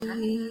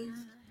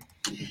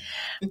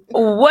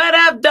What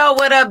up, though?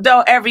 What up,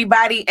 though,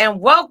 everybody?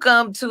 And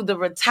welcome to the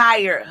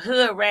Retired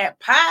Hoodrat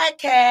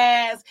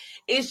Podcast.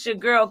 It's your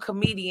girl,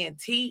 comedian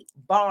T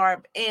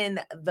Barb in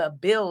the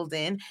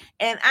building.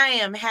 And I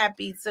am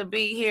happy to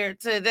be here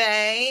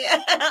today.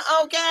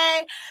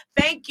 Okay.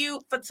 Thank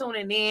you for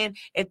tuning in.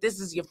 If this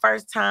is your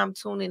first time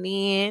tuning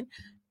in,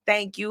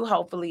 thank you.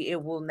 Hopefully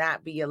it will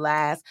not be your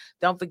last.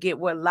 Don't forget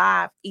we're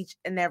live each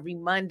and every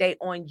Monday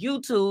on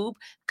YouTube,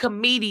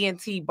 comedian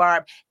T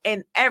Barb,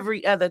 and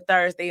every other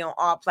Thursday on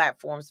all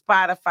platforms,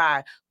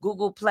 Spotify,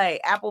 Google Play,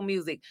 Apple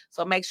Music.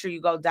 So make sure you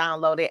go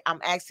download it.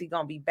 I'm actually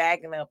going to be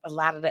bagging up a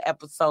lot of the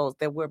episodes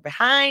that we're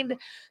behind.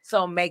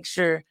 So make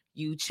sure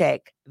you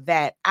check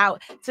that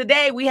out.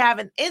 Today we have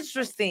an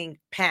interesting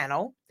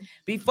panel.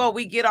 Before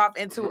we get off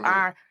into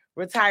our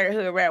Retired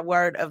Hoodrat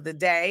word of the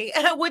day,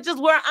 which is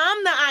where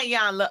I'm the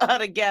Ayanla of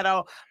the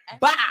ghetto.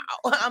 Bow.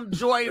 I'm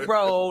Joy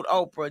Road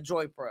Oprah,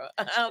 Joypra.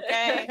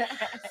 Okay.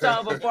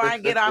 So before I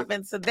get off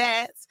into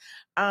that,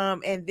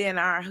 and then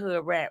our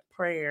Hoodrat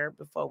prayer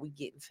before we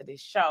get into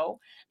this show,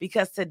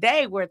 because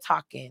today we're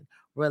talking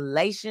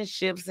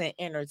relationships and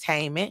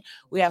entertainment.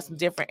 We have some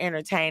different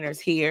entertainers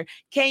here.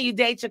 Can you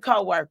date your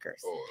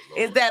coworkers?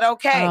 Is that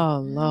okay? Oh,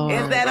 Lord.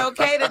 Is that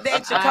okay to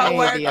date your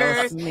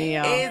coworkers? Is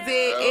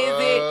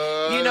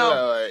it, you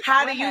know,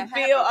 how do you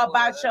feel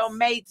about your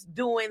mates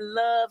doing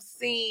love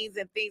scenes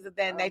and things of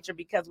that nature?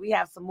 Because we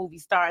have some movie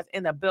stars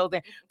in the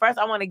building. First,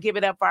 I want to give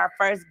it up for our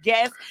first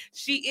guest.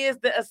 She is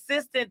the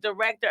assistant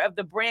director of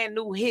the brand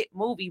new hit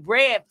movie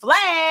Red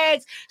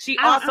Flags. She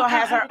also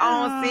has her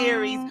own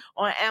series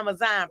on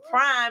Amazon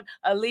Prime,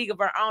 A League of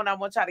Her Own. I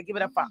want y'all to give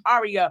it up for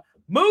Aria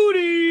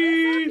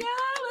Moody.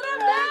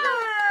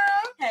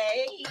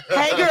 Hey.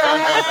 Hey, girl.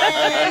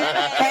 Hey.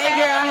 Hey,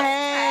 girl.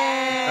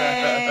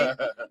 Hey.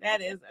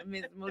 That is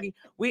Miss Moody.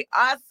 We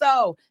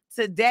also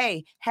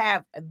today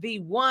have the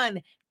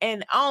one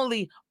and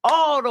only,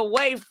 all the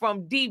way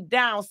from deep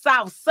down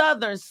south,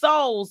 Southern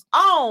Soul's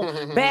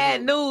own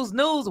Bad News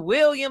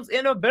Williams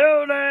in the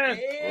building.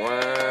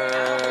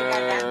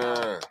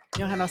 You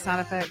don't have no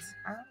sound effects?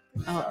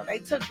 Oh,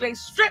 they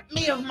stripped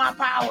me of my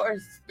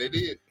powers. They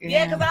did.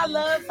 Yeah, because I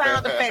love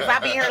sound effects. I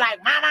be here like,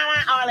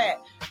 all that.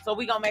 So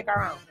we going to make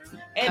our own.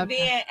 And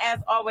then, as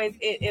always,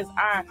 it is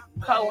our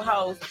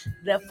co-host,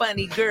 the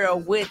funny girl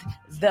with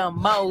the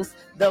most,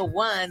 the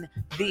one,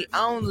 the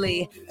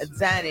only,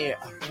 Danny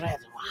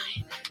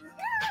Redwine,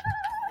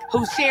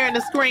 who's sharing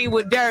the screen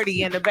with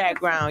Dirty in the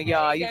background,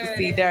 y'all. You can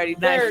see Dirty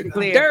nice and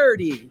clear.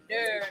 Dirty.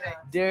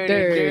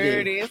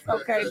 It's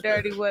okay,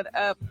 Dirty. What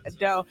up,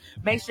 though?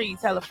 Make sure you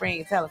tell a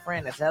friend, tell a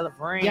friend, and tell a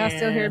friend. Y'all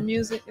still hear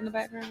music in the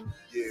background?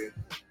 Yeah.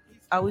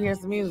 Oh, we hear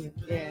some music.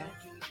 Yeah.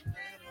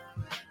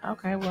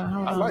 Okay, well,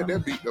 hold on. I like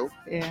that beat, though.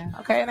 Yeah.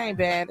 Okay, it ain't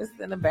bad. It's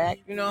in the back.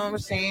 You know what I'm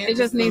saying? It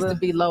just needs to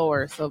be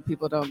lower so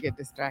people don't get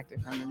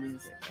distracted from the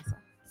music. That's all.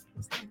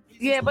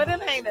 Yeah, but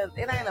it ain't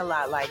a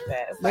lot like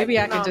that. It's Maybe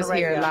like, I can just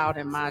hear it loud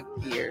in my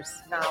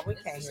ears. No, we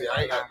can't hear See,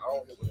 it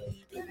loud.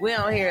 We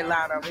don't hear it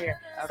loud over here.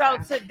 Okay.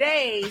 So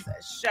today's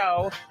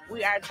show,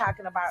 we are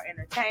talking about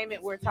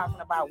entertainment. We're talking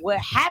about what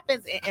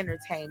happens in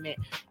entertainment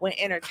when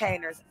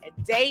entertainers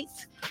date.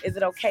 Is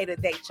it okay to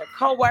date your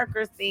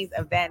coworkers? Things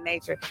of that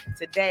nature.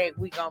 Today,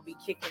 we're going to be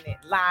kicking it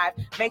live.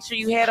 Make sure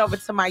you head over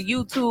to my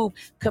YouTube,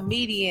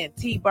 comedian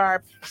T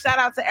Barb. Shout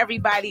out to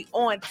everybody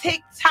on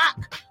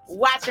TikTok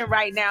watching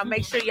right now.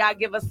 Make sure y'all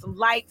give us some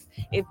likes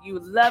if you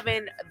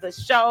loving the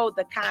show,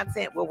 the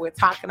content, what we're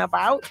talking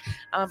about.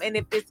 And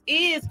if this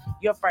is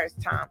your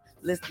first time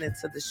listening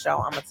to the show,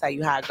 I'm gonna tell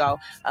you how it go.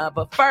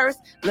 But first,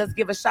 let's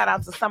give a shout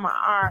out to some of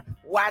our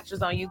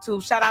watchers on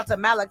YouTube. Shout out to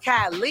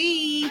Malachi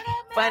Lee,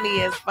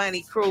 Funniest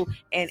Funny Crew,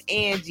 and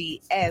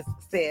Angie S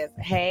says,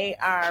 "Hey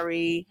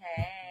Ari."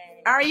 Hey.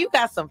 Ari, you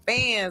got some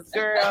fans,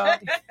 girl.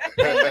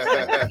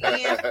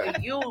 Fans for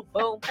you,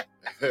 boo.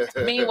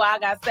 Meanwhile, I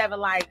got 7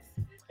 likes.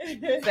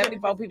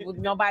 74 people,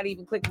 nobody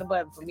even clicking the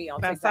button for me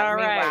on That's TikTok. all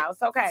right. Meanwhile,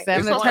 it's okay.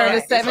 7 It's turn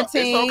okay. to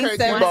 17, It's okay,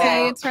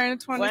 17 turn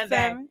to One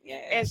 27.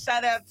 day. And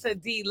shout out to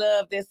D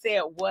Love that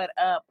said what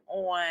up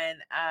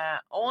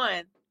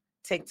on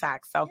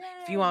TikTok. So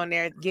if you on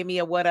there, give me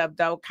a what up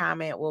though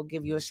comment. We'll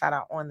give you a shout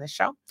out on the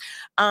show.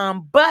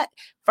 But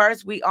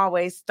first, we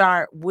always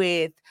start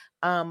with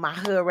my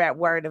Hoodrat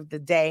word of the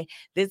day.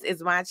 This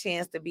is my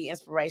chance to be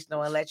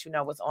inspirational and let you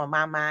know what's on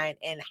my mind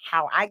and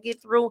how I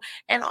get through,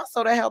 and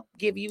also to help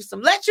give you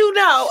some, let you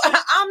know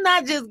I'm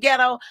not just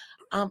ghetto,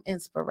 I'm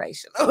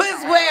inspirational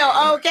as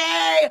well.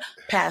 Okay,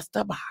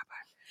 Pastor Barbara.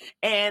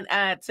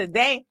 And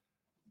today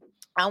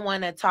I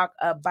want to talk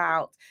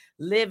about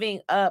living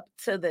up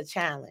to the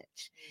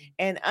challenge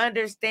and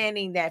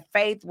understanding that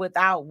faith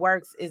without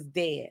works is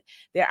dead.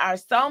 There are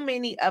so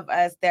many of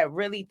us that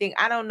really think,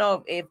 I don't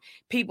know if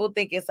people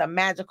think it's a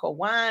magical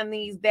wand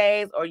these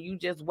days, or you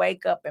just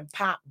wake up and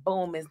pop,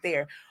 boom, is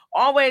there.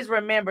 Always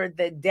remember,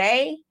 the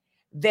day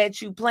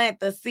that you plant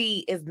the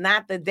seed is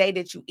not the day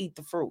that you eat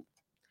the fruit.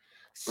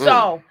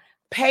 So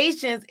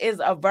patience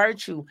is a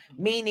virtue,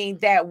 meaning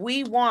that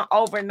we want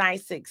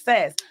overnight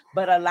success,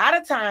 but a lot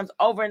of times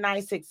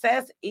overnight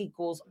success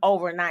equals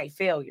overnight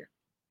failure.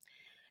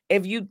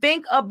 If you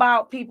think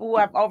about people who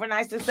have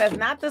overnight success,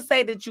 not to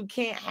say that you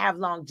can't have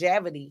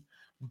longevity,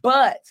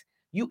 but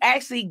you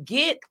actually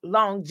get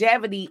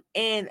longevity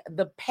in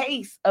the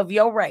pace of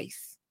your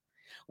race.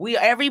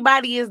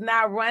 Everybody is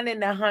not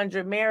running the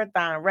 100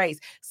 marathon race.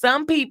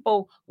 Some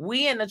people,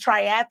 we in the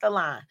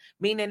triathlon,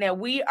 meaning that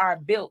we are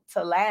built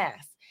to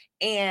last.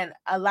 And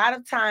a lot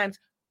of times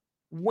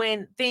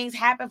when things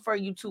happen for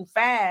you too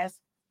fast,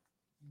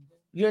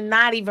 you're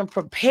not even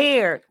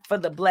prepared for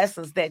the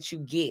blessings that you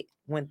get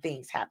when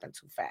things happen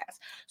too fast.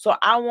 So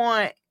I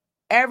want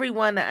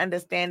everyone to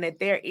understand that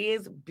there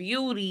is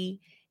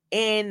beauty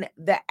in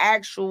the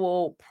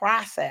actual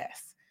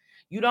process.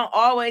 You don't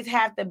always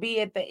have to be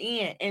at the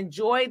end.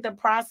 Enjoy the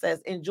process.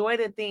 Enjoy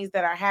the things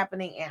that are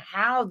happening and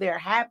how they're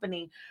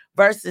happening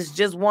versus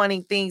just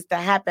wanting things to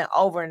happen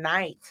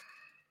overnight.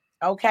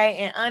 Okay?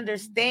 And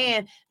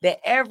understand that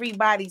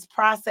everybody's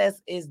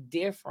process is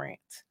different.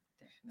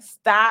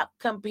 Stop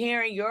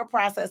comparing your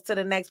process to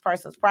the next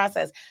person's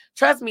process.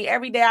 Trust me,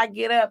 every day I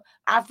get up,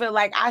 I feel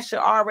like I should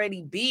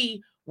already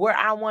be where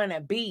I want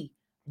to be.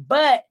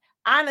 But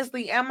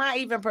honestly, am I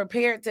even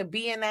prepared to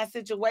be in that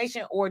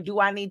situation, or do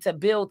I need to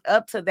build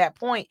up to that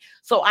point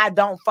so I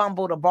don't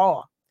fumble the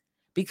ball?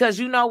 Because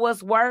you know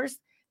what's worse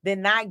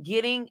than not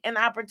getting an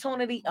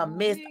opportunity? A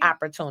missed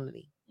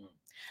opportunity.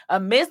 A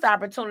missed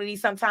opportunity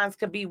sometimes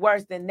could be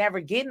worse than never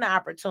getting an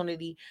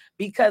opportunity,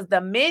 because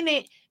the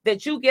minute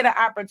that you get an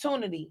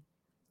opportunity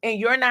and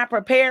you're not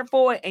prepared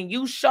for it and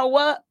you show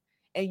up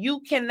and you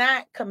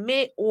cannot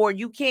commit or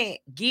you can't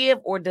give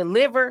or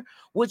deliver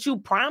what you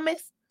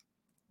promised,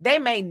 they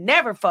may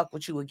never fuck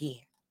with you again.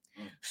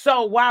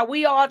 So while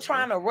we all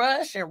trying to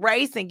rush and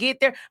race and get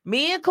there,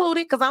 me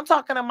included, because I'm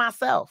talking to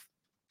myself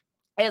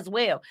as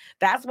well.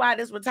 That's why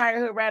this retired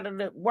hood rat of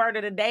the word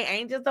of the day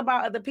ain't just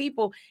about other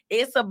people.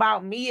 It's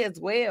about me as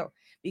well.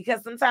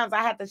 Because sometimes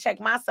I have to check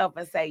myself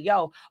and say,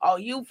 yo, oh,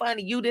 you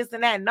funny, you this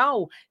and that.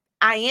 No,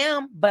 I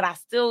am, but I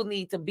still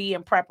need to be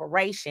in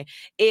preparation.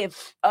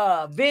 If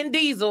Vin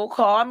Diesel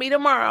call me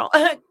tomorrow,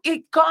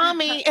 call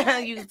me,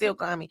 you can still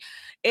call me.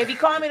 If he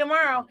call me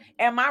tomorrow,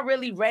 am I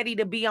really ready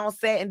to be on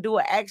set and do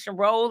an action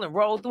role and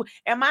roll through?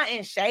 Am I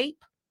in shape?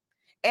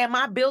 Am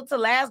I built to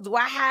last? Do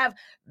I have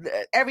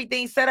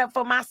everything set up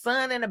for my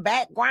son in the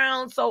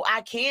background so I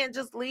can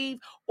just leave?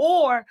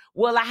 Or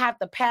will I have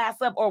to pass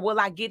up, or will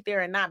I get there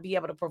and not be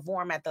able to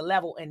perform at the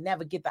level and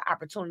never get the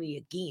opportunity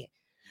again?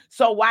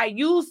 So while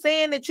you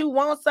saying that you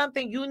want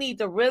something, you need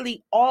to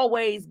really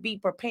always be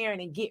preparing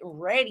and getting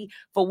ready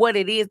for what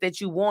it is that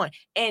you want,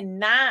 and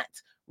not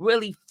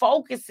really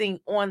focusing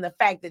on the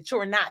fact that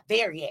you're not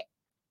there yet.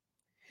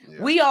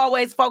 Yeah. We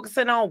always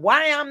focusing on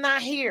why I'm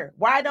not here.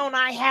 Why don't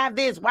I have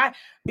this? Why?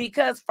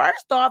 Because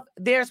first off,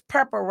 there's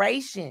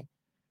preparation.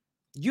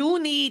 You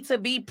need to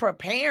be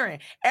preparing.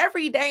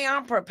 Every day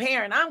I'm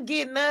preparing. I'm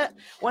getting up.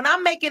 When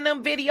I'm making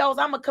them videos,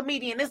 I'm a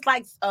comedian. It's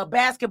like a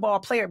basketball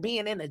player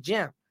being in the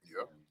gym.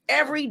 Yep.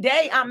 Every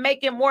day I'm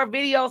making more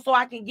videos so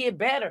I can get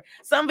better.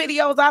 Some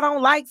videos I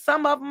don't like,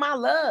 some of them I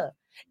love.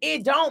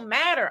 It don't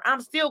matter.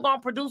 I'm still going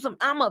to produce them.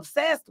 I'm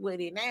obsessed with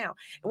it now.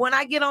 When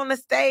I get on the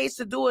stage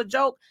to do a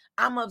joke,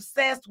 I'm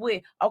obsessed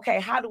with, okay,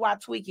 how do I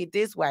tweak it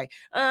this way?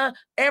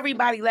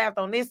 Everybody laughed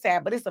on this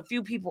side, but it's a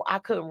few people I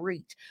couldn't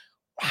reach.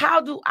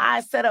 How do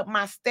I set up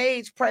my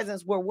stage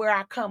presence where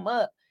I come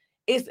up,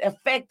 it's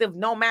effective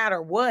no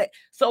matter what?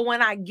 So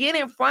when I get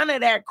in front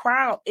of that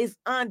crowd, it's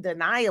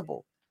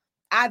undeniable.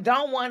 I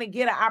don't want to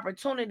get an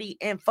opportunity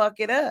and fuck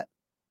it up.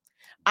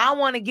 I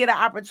want to get an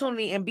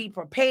opportunity and be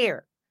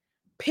prepared.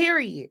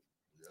 Period.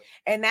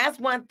 And that's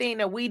one thing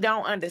that we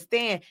don't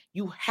understand.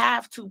 You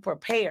have to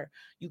prepare.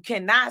 You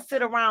cannot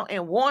sit around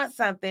and want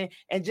something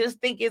and just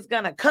think it's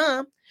going to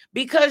come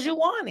because you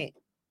want it.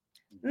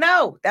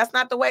 No, that's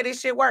not the way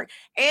this shit works.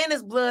 And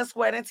it's blood,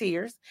 sweat, and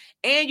tears.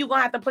 And you're going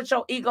to have to put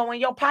your ego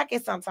in your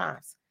pocket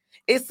sometimes.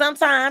 It's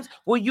sometimes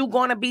where you're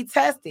going to be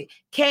tested.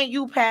 Can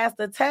you pass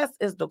the test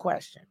is the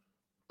question.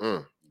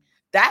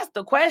 That's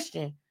the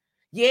question.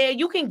 Yeah,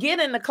 you can get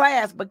in the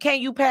class, but can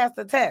you pass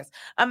the test?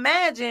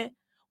 Imagine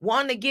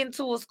wanting to get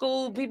into a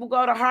school, people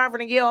go to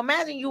Harvard and Yale.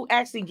 Imagine you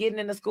actually getting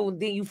into school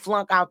and then you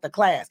flunk out the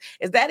class.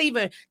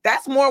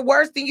 That's more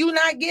worse than you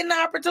not getting the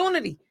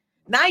opportunity.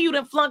 Now you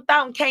done flunked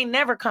out and can't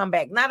never come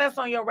back. Now that's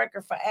on your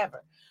record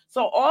forever.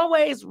 So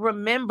always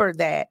remember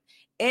that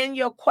in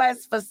your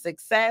quest for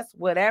success,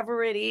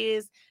 whatever it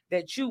is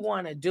that you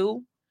want to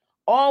do,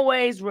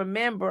 always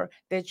remember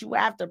that you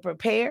have to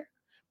prepare.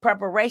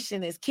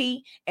 Preparation is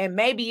key, and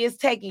maybe it's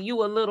taking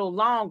you a little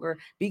longer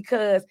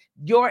because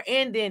your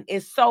ending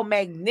is so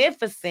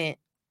magnificent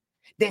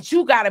that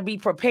you got to be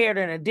prepared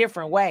in a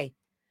different way.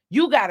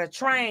 You got to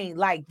train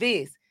like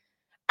this.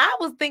 I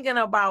was thinking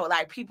about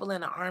like people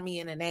in the Army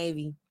and the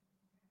Navy.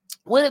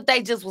 What if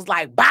they just was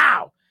like,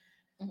 bow,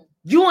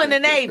 you in the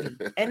Navy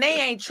and they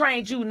ain't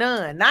trained you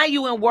none. Now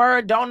you in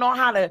Word, don't know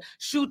how to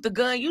shoot the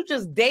gun. You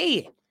just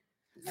dead.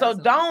 So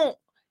don't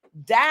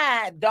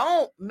die.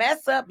 Don't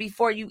mess up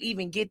before you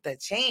even get the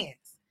chance.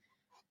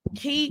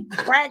 Keep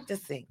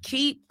practicing,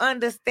 keep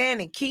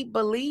understanding, keep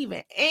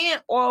believing,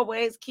 and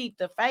always keep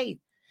the faith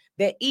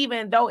that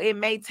even though it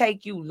may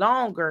take you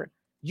longer,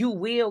 you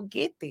will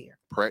get there.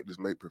 Practice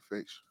makes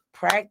perfection.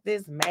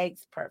 Practice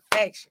makes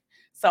perfection.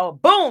 So,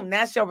 boom,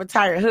 that's your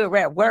retired hood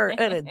rat word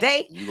of the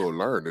day. You gonna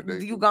learn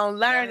today. You gonna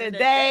learn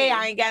today.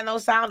 I ain't got no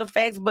sound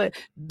effects, but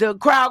the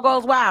crowd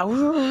goes wild.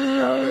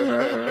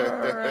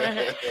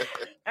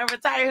 And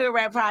Retired Hood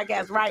Rat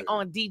Podcast right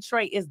on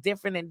Detroit is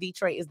different, and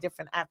Detroit is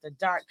different after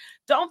dark.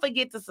 Don't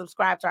forget to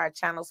subscribe to our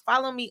channels.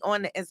 Follow me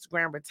on the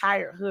Instagram,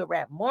 Retired Hood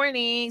Rat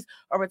Mornings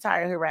or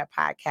Retired Hood Rat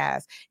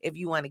Podcast, if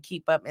you want to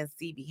keep up and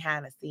see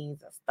behind the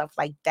scenes and stuff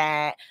like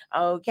that.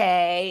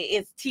 Okay,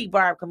 it's T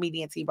Barb,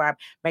 comedian T Barb.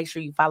 Make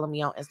sure you follow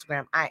me on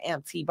Instagram. I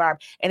am T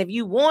Barb. And if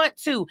you want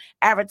to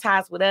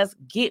advertise with us,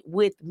 get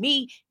with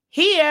me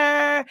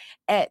here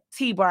at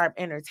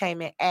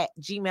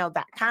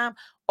tbarbentertainment@gmail.com.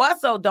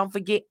 Also, don't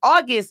forget,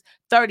 August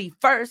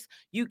 31st,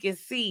 you can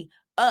see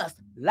us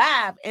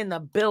live in the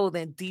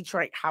building,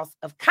 Detroit House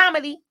of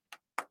Comedy.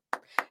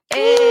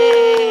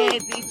 Hey,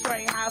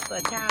 Detroit House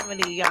of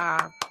Comedy,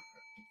 y'all.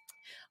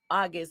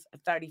 August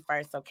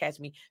 31st, so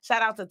catch me.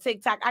 Shout out to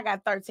TikTok. I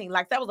got 13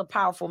 likes. That was a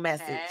powerful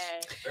message.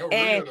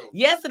 And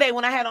yesterday,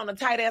 when I had on a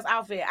tight-ass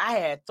outfit, I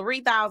had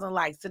 3,000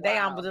 likes. Today,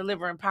 I'm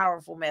delivering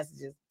powerful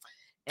messages.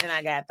 And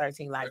I got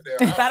 13 likes.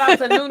 Shout out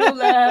to Nunu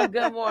Love.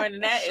 Good morning.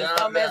 That is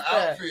so messed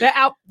up.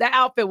 That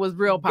outfit was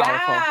real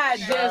powerful. God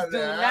just do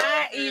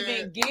not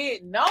even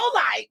get no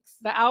likes.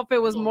 The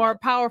outfit was more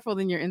powerful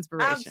than your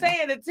inspiration. I'm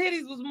saying the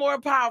titties was more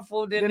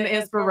powerful than the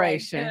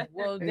inspiration.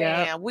 Well,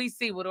 damn, we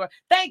see what.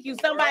 Thank you.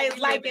 Somebody's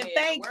liking.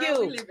 Thank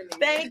you.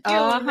 Thank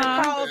you.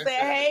 Nicole said,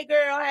 "Hey,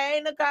 girl. Hey,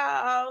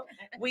 Nicole.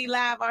 We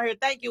live on here.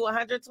 Thank you.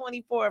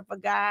 124 for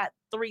God.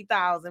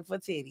 3,000 for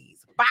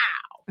titties. Wow."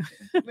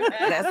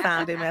 That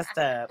sounded messed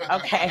up.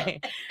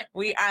 Okay.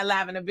 We are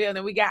live in the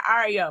building. We got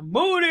Aria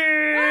Moody.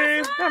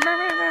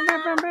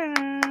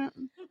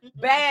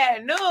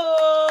 Bad news.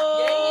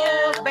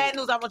 Yeah. Bad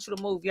news. I want you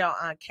to move your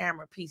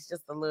camera piece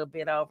just a little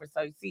bit over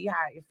so you see how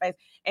your face.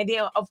 And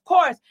then, of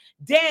course,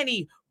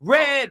 Danny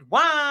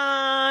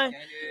Redwine.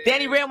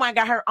 Danny Redwine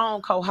got her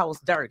own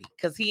co-host, Dirty,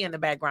 because he in the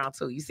background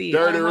too. You see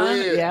Dirty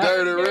Red. Yeah.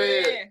 Dirty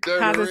Red.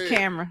 How's his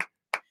camera?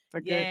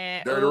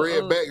 Yeah. Dirty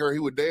Red back her. He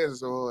was dancing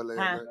so hard last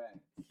night.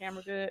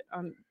 Camera good?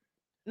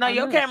 No,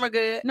 your news. Camera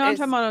good. No, I'm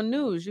talking about on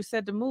news. You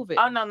said to move it.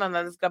 Oh, no.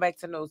 Let's go back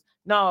to news.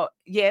 No,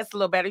 yeah, it's a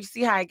little better. You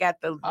see how I got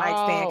the mic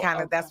stand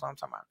kind of. That's what I'm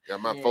talking about.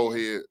 Got my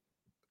forehead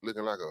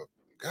looking like a...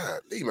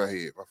 God, leave my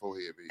head. My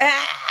forehead big.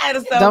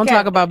 Don't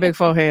talk about big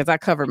foreheads. I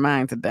covered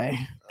mine today.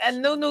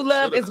 And Nunu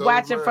Love is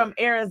watching from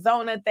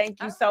Arizona.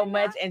 Thank you so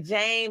much. And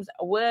James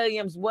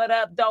Williams, what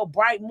up, though?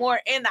 Brightmore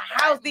in the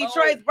house.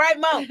 Detroit's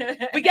Brightmore.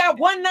 We got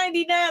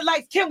 199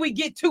 likes. Can we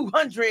get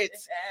 200?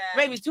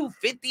 Maybe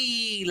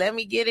 250. Let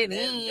me get it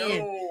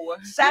in.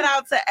 Shout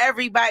out to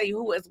everybody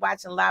who is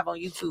watching live on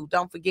YouTube.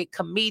 Don't forget,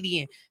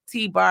 comedian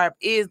T Barb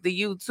is the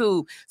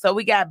YouTube. So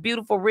we got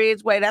beautiful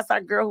Ridgeway. That's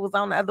our girl who was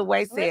on the other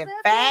way. Said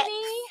facts.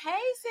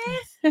 Hey,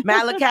 sis.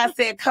 Malachi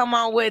said, "Come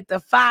on with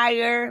the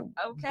fire."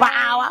 Okay.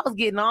 Wow, I was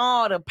getting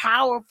all the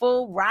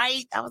powerful,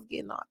 right? I was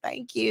getting all.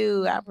 Thank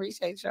you. I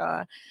appreciate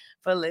y'all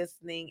for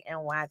listening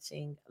and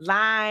watching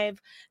live.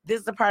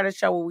 This is the part of the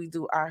show where we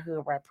do our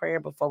hood rat prayer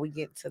before we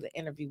get to the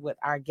interview with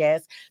our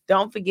guests.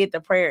 Don't forget,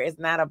 the prayer is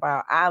not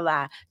about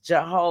Allah,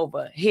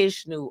 Jehovah,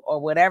 Hishnu,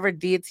 or whatever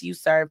deity you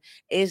serve.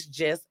 It's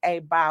just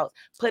about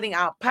putting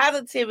out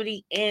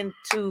positivity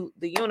into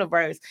the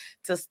universe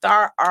to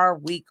start our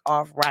week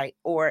off right.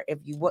 Or if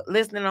you were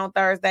listening on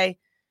Thursday,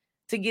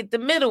 to get the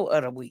middle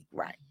of the week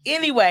right.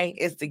 Anyway,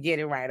 it's to get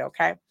it right,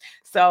 okay?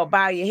 So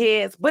bow your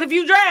heads. But if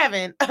you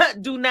driving,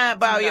 do not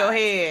bow your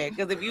head.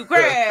 Because if you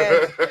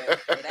crash,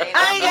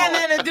 I ain't got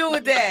nothing to do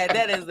with that.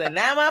 That is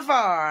not my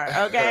fault,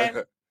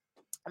 okay?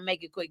 I'll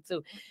make it quick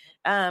too.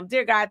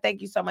 Dear God, thank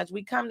you so much.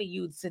 We come to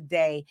you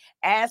today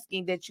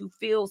asking that you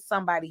fill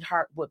somebody's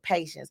heart with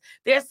patience.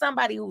 There's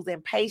somebody who's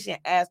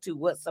impatient as to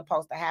what's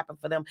supposed to happen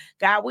for them.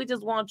 God, we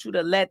just want you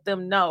to let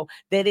them know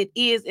that it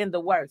is in the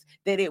works,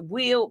 that it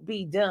will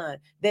be done,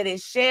 that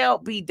it shall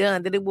be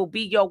done, that it will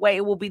be your way.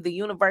 It will be the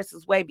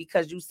universe's way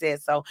because you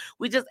said so.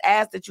 We just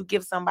ask that you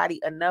give somebody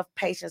enough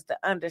patience to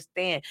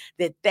understand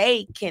that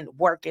they can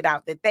work it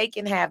out, that they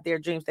can have their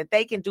dreams, that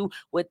they can do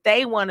what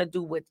they want to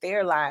do with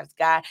their lives,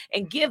 God,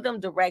 and give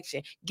them direction.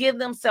 Give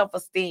them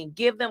self-esteem.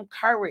 Give them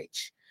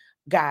courage,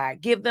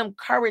 God. Give them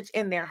courage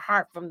in their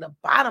heart from the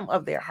bottom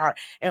of their heart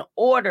in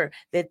order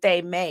that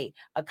they may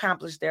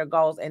accomplish their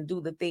goals and do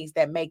the things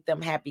that make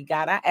them happy.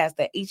 God, I ask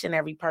that each and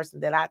every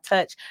person that I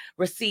touch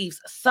receives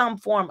some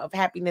form of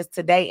happiness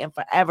today and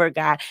forever,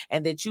 God,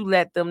 and that you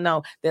let them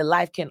know that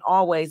life can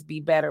always be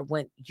better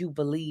when you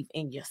believe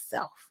in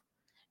yourself.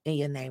 In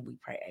your name we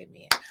pray.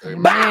 Amen.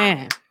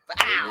 Amen.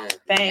 Wow.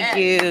 Thank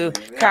you.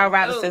 Carl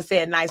Robinson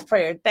said, nice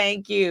prayer.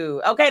 Thank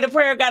you. Okay, the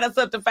prayer got us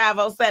up to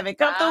 507.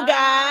 Come through,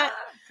 God.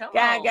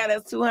 God got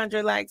us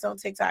 200 likes on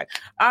TikTok.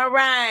 All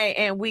right,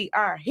 and we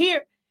are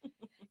here.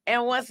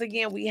 And once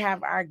again, we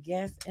have our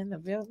guest in the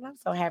building. I'm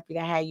so happy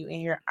to have you in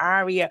here,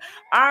 Aria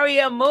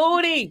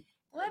Moody.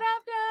 What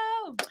up,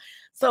 though?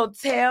 So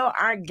tell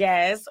our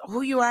guests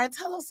who you are.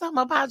 Tell us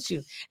something about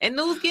you. And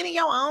News, get in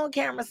your own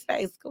camera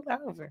space. Scoot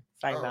over.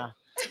 Say no.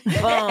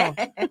 Boom.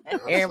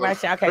 Everybody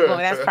shout. Okay, boom.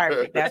 That's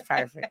perfect. That's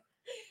perfect.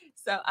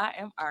 So I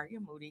am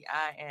Aria Moody.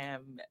 I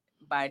am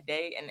by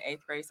day an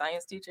 8th grade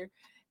science teacher,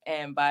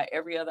 and by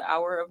every other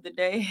hour of the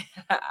day,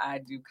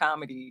 I do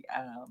comedy.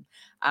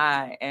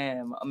 I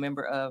am a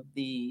member of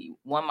the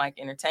One Mic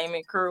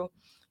Entertainment crew,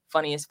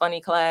 Funniest Funny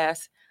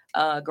class,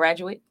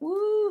 graduate.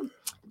 Woo!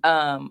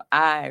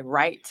 I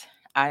write.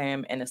 I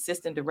am an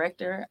assistant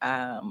director.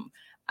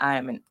 I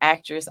am an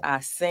actress. I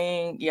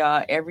sing.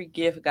 Y'all, every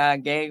gift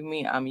God gave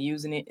me, I'm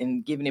using it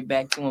and giving it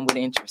back to him with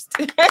interest.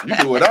 You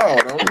do it all,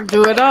 don't you?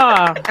 Do it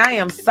all. I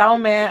am so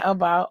mad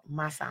about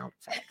my sound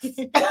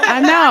effects. I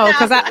know,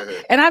 because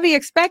I be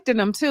expecting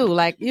them too.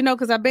 Like,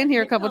 because I've been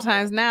here a couple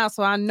times now,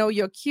 so I know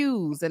your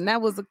cues, and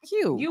that was a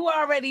cue. You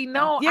already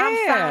know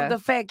I'm sound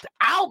effect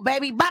out,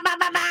 baby. Bye, bye,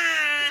 bye, bye.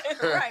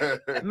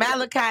 Right.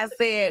 Malachi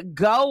said,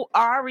 go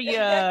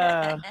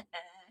Aria.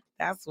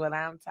 That's what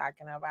I'm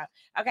talking about.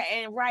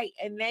 Okay,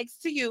 and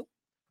next to you,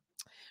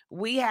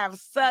 we have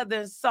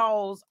Southern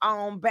Soul's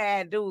own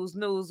Bad News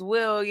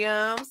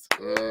Williams.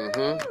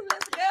 Mm-hmm.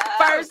 Let's go.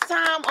 First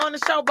time on the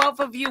show, both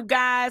of you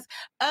guys.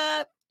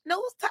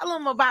 News, tell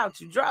them about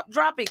you. Drop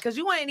it, because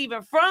you ain't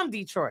even from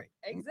Detroit.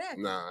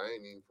 Exactly. Nah, I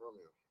ain't even from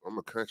here. I'm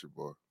a country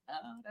boy.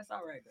 Oh, that's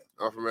all right.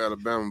 I'm from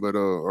Alabama, but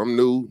I'm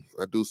new.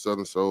 I do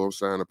Southern Soul. I'm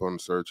signed up on the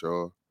search,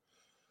 y'all.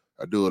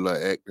 I do a lot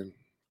of acting.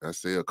 I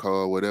sell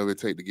cars, whatever it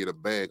take to get a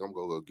bag, I'm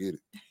gonna go get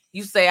it.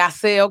 You say I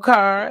sell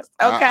cars.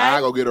 Okay. I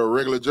go get a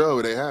regular job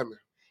if they have me.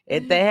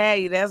 If they have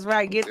you, that's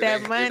right. Get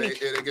that money.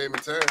 They gave me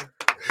time.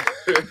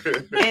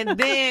 And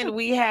then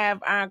we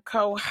have our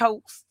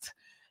co-host,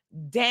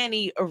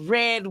 Danny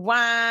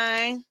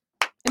Redwine.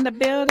 In the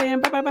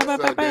building.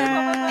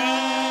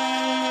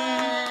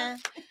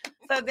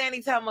 So,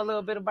 Danny, tell them a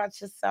little bit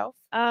about yourself.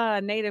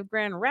 Native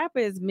Grand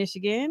Rapids,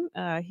 Michigan,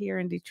 here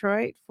in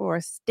Detroit for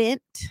a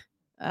stint.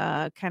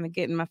 Kind of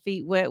getting my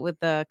feet wet with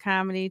the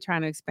comedy,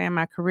 trying to expand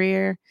my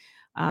career,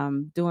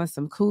 doing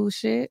some cool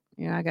shit.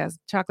 I got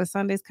Chocolate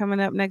Sundays coming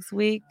up next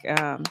week.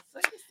 Okay.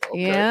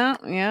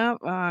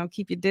 Yeah.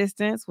 Keep your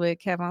distance with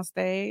Kev on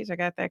Stage. I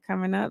got that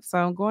coming up. So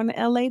I'm going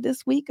to LA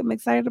this week. I'm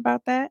excited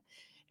about that.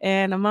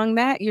 And among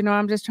that,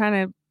 I'm just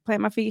trying to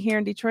plant my feet here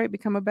in Detroit,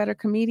 become a better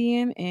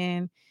comedian,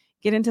 and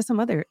get into some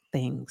other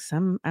things.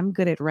 I'm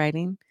good at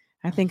writing.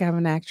 I think I'm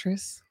an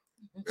actress.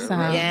 So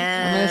I'm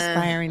an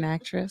aspiring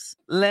actress.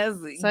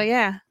 Leslie. So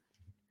yeah.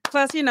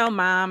 Plus,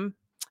 mom,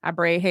 I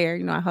braid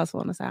hair. I hustle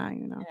on the side.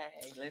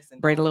 Hey, listen,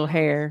 braid a little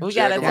hair. We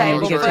got a Check 'em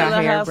table out. full Get of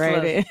your hair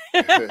hustlers.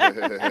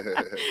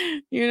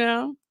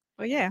 braided.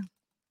 But yeah.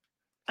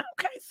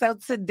 Okay, so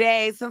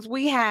today, since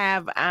we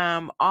have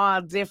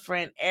all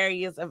different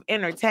areas of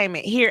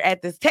entertainment here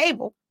at this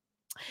table,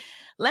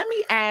 let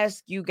me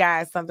ask you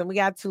guys something. We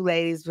got two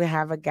ladies. We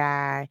have a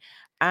guy.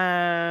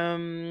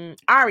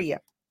 Aria.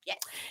 Yes.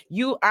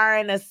 You are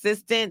an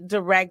assistant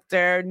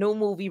director. New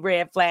movie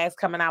Red Flags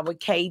coming out with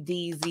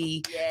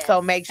KDZ. Yes.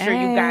 So make sure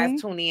you guys Hey.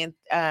 tune in.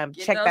 Get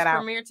Check those that out.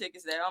 premiere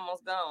tickets. They're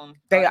almost gone.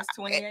 They August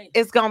 28th.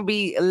 It's gonna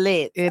be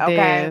lit. It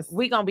okay, is.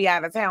 we gonna be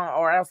out of town,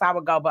 or else I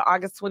would go. But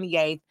August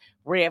 28th,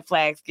 Red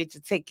Flags. Get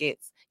your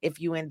tickets if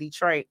you in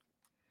Detroit.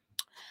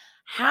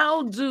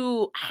 Have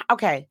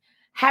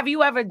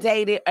you ever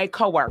dated a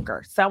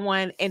coworker,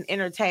 someone an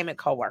entertainment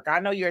coworker?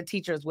 I know you're a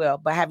teacher as well,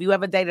 but have you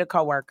ever dated a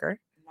coworker?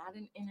 Not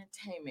an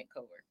entertainment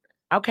coworker.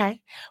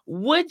 Okay.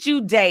 Would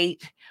you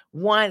date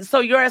one?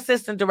 So you're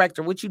assistant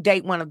director. Would you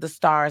date one of the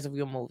stars of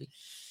your movie?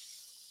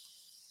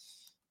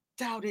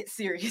 Doubt it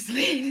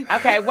seriously.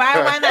 Okay. Why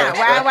not?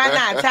 Why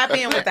not? Tap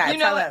in with that.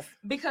 Tell us.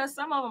 Because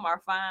some of them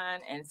are fine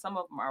and some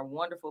of them are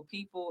wonderful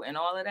people and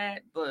all of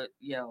that. But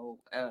I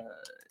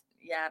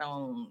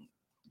don't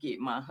get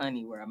my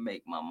honey where I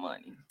make my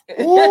money.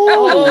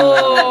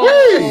 Oh,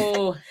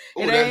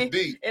 That's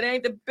deep. It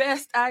ain't the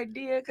best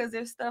idea because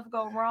if stuff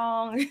go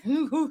wrong,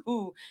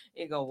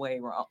 it go way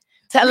wrong.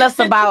 Tell us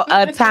about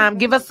a time.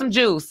 Give us some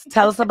juice.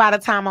 Tell us about a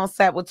time on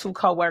set with two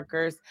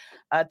coworkers,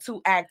 two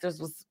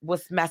actors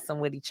was messing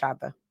with each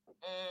other.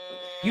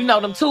 You know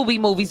them Tubi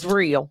movies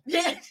real.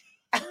 Yeah.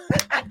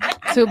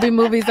 Tubi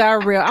movies are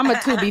real. I'm a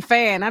Tubi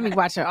fan. I be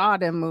watching all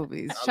them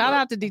movies. Shout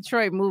out to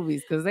Detroit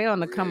movies because they on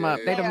the come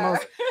up. They the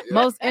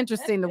most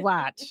interesting to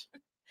watch.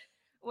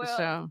 Well,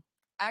 So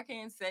I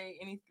can't say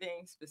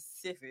anything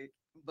specific,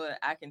 but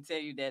I can tell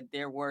you that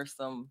there were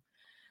some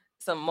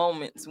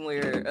moments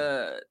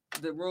where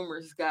the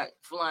rumors got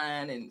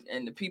flying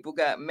and the people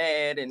got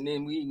mad, and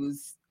then we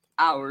was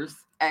hours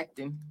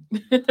acting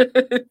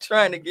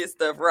trying to get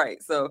stuff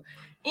right. So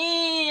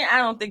I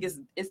don't think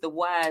it's the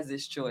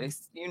wisest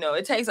choice.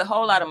 It takes a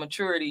whole lot of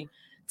maturity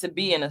to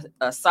be in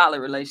a solid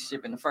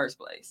relationship in the first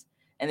place.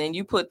 And then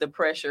you put the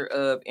pressure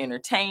of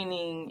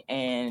entertaining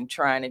and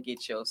trying to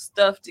get your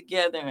stuff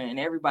together and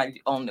everybody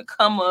on the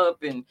come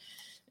up, and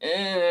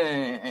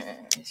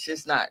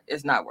it's not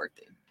worth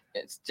it.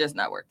 It's just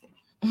not worth it.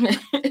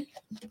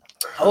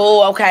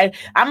 Oh, okay.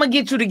 I'm gonna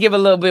get you to give a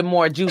little bit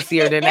more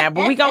juicier than that,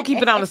 but we gonna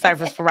keep it on the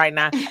surface for right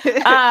now.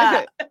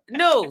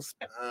 News.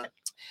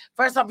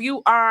 First off,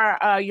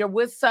 you're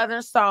with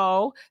Southern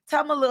Soul.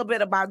 Tell them a little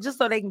bit about, just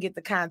so they can get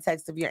the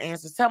context of your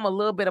answers. Tell them a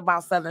little bit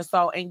about Southern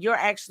Soul, and you're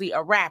actually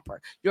a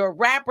rapper. You're a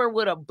rapper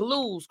with a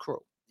blues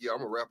crew. Yeah,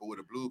 I'm a rapper with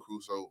a blues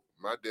crew, so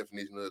my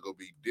definition of it gonna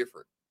be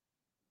different.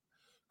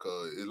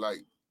 Cause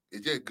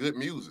it's just good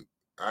music.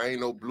 I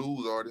ain't no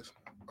blues artist.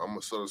 I'm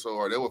a Southern Soul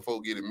artist. That's what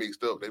folks get it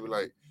mixed up. They be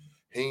like,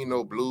 he ain't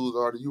no blues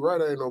artist. You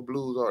right, I ain't no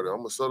blues artist.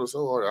 I'm a Southern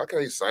Soul artist. I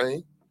can't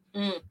sing.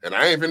 And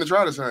I ain't finna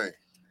try to sing.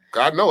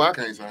 Cause I know I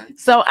can't sing.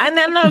 So I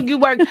know you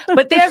work,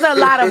 but there's a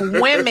lot of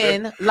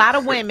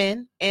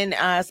women, and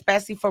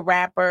especially for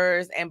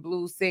rappers and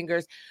blues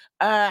singers.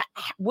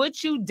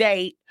 Would you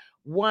date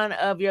one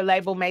of your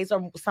label mates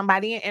or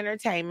somebody in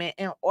entertainment?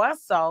 And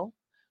also,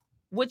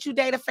 would you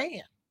date a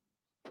fan?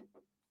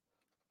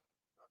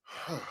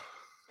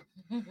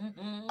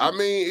 I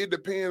mean, it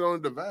depends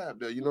on the vibe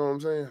there. You know what I'm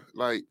saying?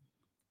 Like,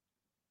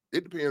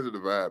 it depends on the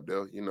vibe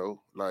there. You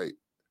know, like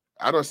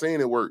I done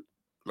seen it work.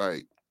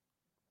 Like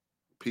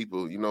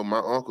people, you know, my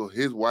uncle,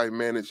 his wife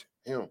managed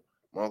him.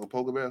 My uncle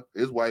Poker Bear,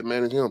 his wife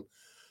managed him.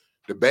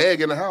 The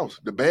bag in the house,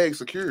 the bag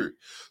secured,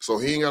 so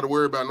he ain't got to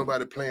worry about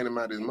nobody playing him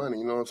out his money.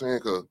 You know what I'm saying?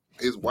 Because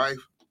his wife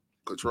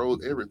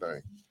controls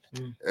everything.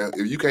 And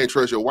if you can't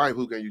trust your wife,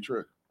 who can you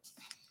trust?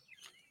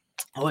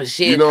 Oh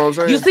shit! You know what I'm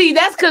saying? You see,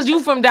 that's because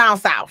you from down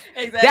south.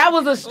 Exactly. That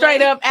was a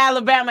straight up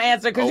Alabama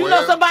answer. Because Oh, you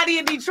know yeah? somebody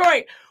in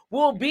Detroit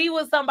will be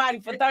with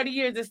somebody for 30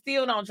 years and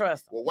still don't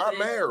trust them. Well, why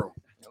marry him?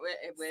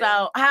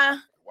 So,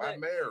 Why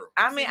marry him?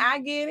 I mean, I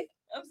get it.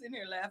 I'm sitting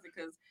here laughing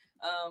because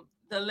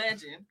the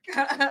legend,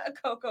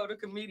 Coco the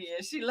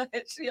comedian, she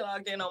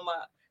logged in on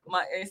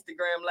my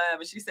Instagram live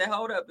and she said,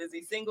 "Hold up, is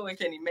he single and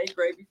can he make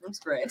gravy from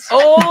scratch?"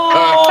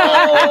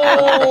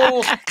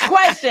 Oh,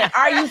 question: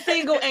 are you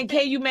single and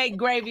can you make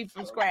gravy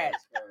from scratch?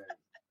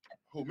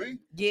 Who, me?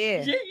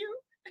 Yeah. Yeah, you.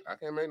 I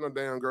can't make no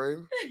damn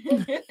gravy.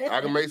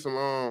 I can make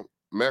some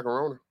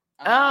macaroni.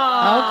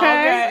 Oh,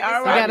 Okay.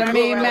 All We right. got a cook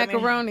mean right.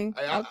 macaroni.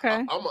 Hey,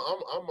 Okay. I'm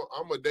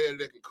a daddy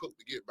that can cook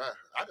to get by.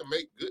 I can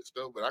make good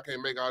stuff, but I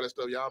can't make all that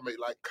stuff y'all make,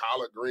 like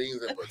collard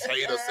greens and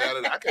potato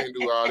salad. I can't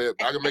do all that.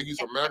 But I can make you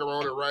some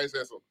macaroni, rice,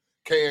 and some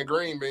canned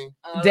green bean.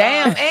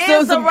 Damn,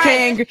 and some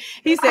rice.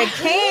 He said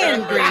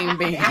canned green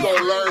beans. You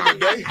gonna learn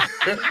today.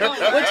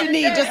 What you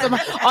need? Just some.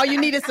 All you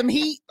need is some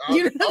heat. I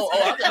can do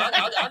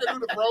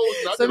the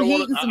frozen. Some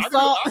heat and some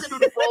salt. I can do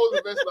the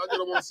frozen vegetables. I just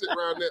don't want to sit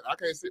around there. I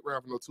can't sit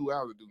around for no 2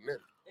 hours to do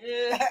nothing.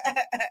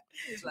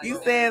 You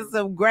said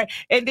some great,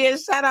 and then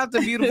shout out to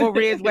Beautiful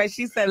Ridgeway.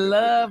 She said,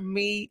 "Love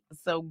me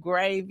some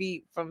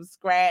gravy from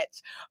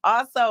scratch."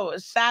 Also,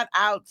 shout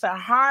out to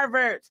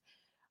Harvard.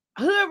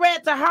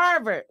 Hoodrat to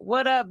Harvard.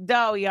 What up,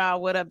 though, y'all?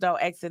 What up, though?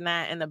 X and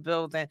 9 in the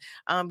building.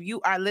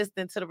 You are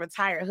listening to the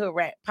Retired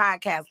Hoodrat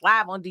podcast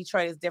live on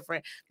Detroit is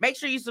Different. Make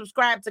sure you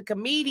subscribe to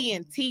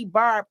comedian T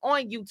Barb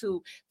on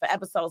YouTube for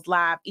episodes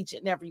live each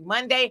and every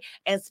Monday,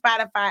 and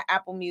Spotify,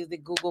 Apple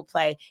Music, Google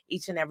Play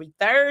each and every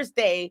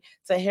Thursday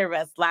to hear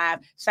us live.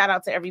 Shout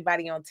out to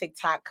everybody on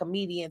TikTok,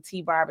 comedian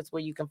T Barb is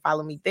where you can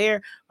follow me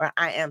there, or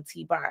I am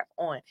T Barb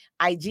on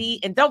IG.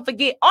 And don't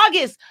forget,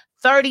 August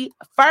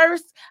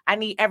 31st, I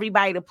need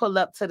everybody to pull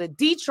up to the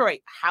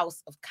Detroit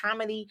House of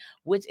Comedy,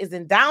 which is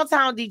in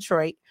downtown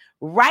Detroit,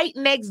 right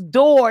next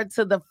door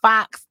to the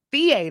Fox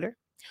Theater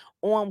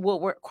on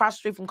Woodward, cross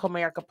street from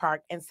Comerica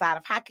Park, inside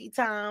of Hockey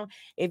Town.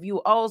 If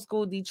you old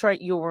school Detroit,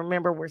 you'll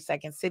remember where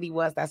Second City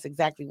was. That's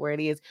exactly where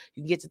it is.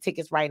 You can get your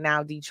tickets right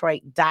now,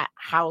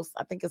 Detroit.house.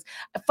 I think it's,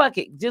 fuck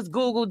it, just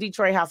Google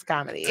Detroit House of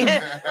Comedy. Do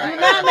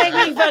not make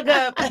me fuck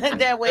up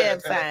that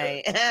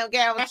website. Okay,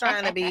 I was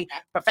trying to be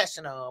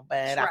professional,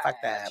 but I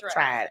fucked up.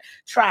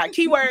 Tried.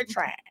 Keyword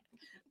tried.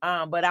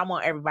 But I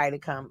want everybody to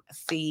come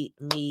see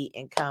me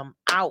and come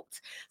out.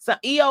 So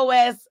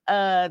EOS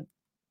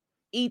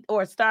Eat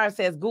or Star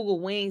says Google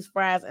wings,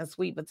 fries, and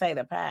sweet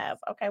potato pies.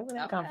 Okay, where did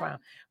that come from?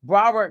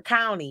 Broward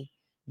County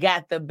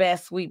got the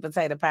best sweet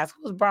potato pies.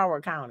 Who's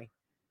Broward County?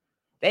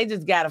 They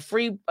just got a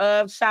free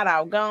shout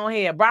out. Go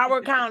ahead.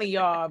 Broward County,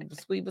 y'all,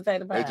 sweet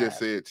potato pies. They just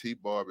said T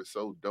Barb is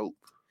so dope.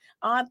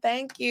 Oh,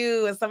 thank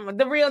you. And some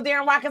the real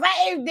Darren Watkins.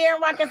 Hey, Darren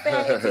Watkins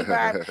said, hey, T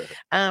Barb.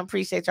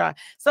 Appreciate y'all.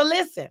 So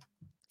listen,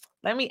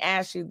 let me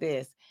ask you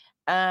this.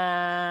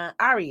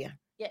 Aria.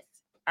 Yes.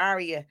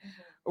 Aria.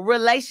 Mm-hmm.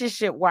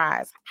 Relationship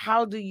wise,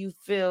 how do you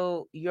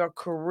feel your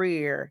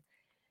career?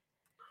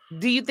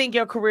 Do you think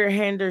your career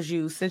hinders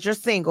you since you're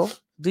single?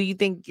 Do you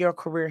think your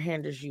career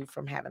hinders you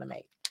from having a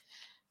mate?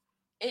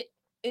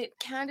 It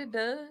kind of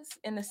does,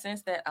 in the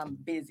sense that I'm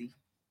busy,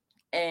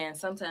 and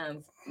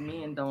sometimes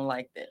men don't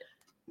like that.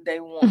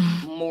 They want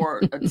more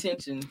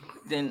attention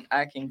than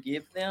I can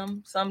give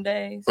them some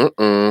days.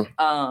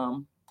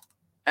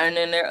 And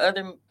then there are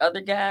other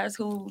guys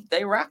who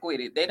they rock with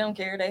it. They don't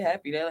care. They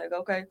happy. They're like,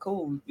 okay,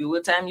 cool.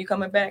 What time you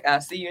coming back?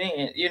 I'll see you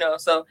then. You know,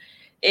 so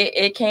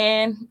it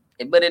can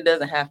but it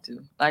doesn't have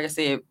to. Like I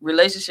said,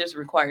 relationships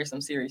require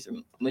some serious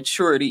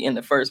maturity in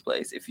the first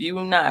place. If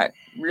you're not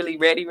really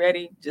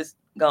ready, just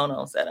go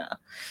on, sit down.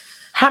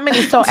 How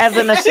many? So as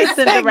an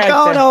assistant Go director,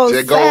 on,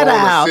 Just go sat on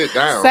and down. sit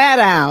down. Sat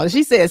down.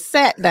 She said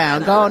sat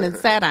down. Go on and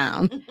sat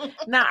down.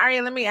 now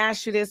Aria, let me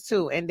ask you this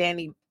too, and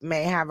Danny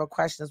may have a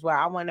question as well.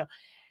 I want to.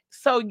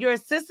 So you're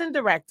assistant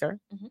director.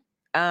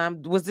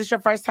 Was this your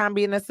first time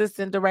being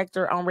assistant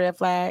director on Red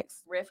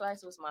Flags? Red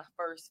Flags was my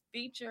first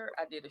feature.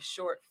 I did a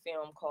short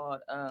film called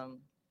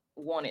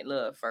Wanted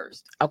Love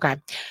first. Okay.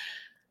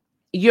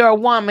 You're a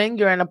woman.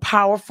 You're in a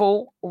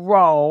powerful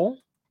role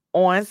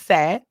on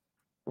set,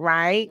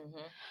 right?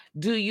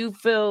 Do you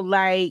feel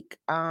like,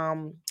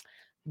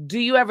 do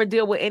you ever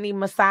deal with any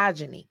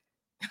misogyny?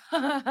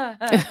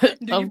 Do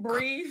you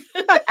breathe?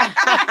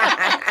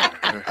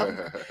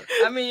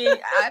 I mean,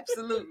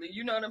 absolutely.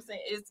 You know what I'm saying?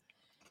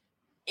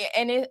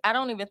 I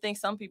don't even think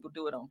some people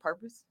do it on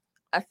purpose.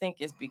 I think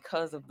it's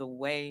because of the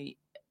way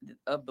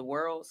of the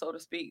world, so to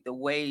speak, the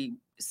way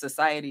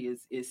society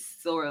is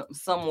sort of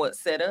somewhat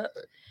set up.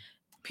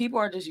 People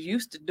are just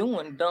used to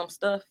doing dumb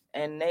stuff,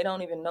 and they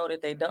don't even know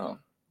that they dumb.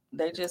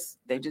 They just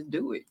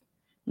do it,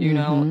 you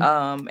know.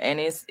 And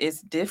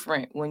it's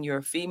different when you're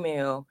a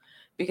female,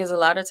 because a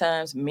lot of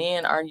times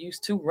men are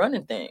used to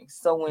running things.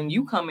 So when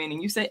you come in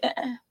and you say,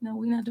 no,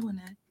 we're not doing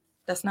that.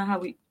 That's not how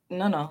we.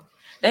 No.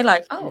 They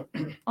like, oh,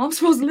 I'm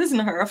supposed to listen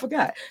to her. I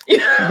forgot.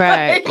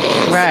 Right.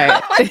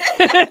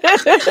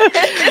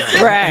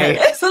 Right.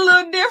 It's a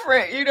little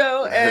different, you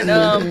know.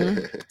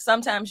 And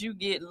sometimes you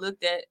get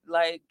looked at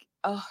like,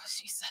 oh,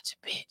 she's such a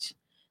bitch.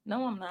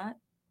 No, I'm not.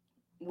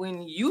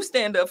 When you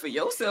stand up for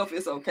yourself,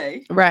 it's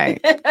okay.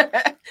 Right.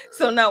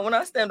 So now when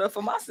I stand up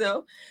for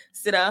myself,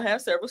 sit down,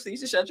 have several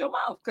seats, and shut your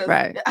mouth, because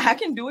I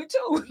can do it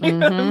too. You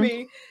know what I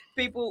mean?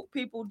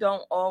 People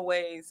don't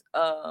always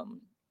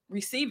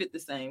receive it the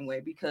same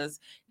way, because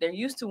they're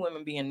used to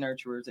women being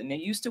nurturers, and they're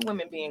used to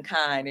women being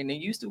kind, and they're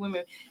used to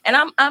women. And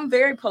I'm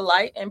very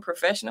polite and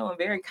professional and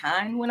very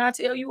kind when I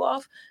tell you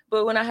off,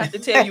 but when I have to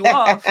tell you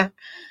off,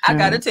 I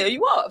gotta tell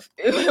you off.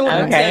 When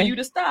I tell you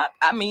to stop,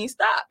 I mean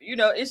stop. You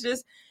know, it's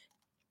just,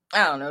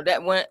 I don't know.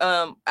 That when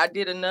I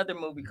did another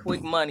movie,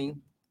 Quick Money,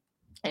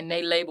 and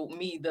they labeled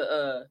me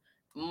the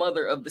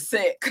mother of the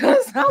set,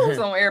 because I was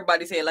on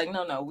everybody's head like,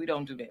 no, we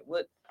don't do that.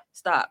 What?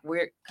 Stop.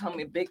 We're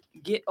coming big.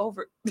 Get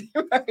over it.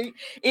 Right?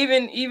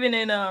 Even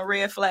in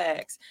Red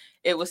Flags,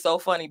 it was so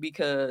funny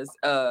because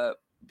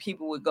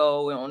people would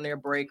go on their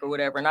break or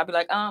whatever, and I'd be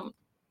like,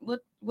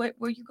 what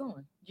where you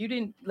going? You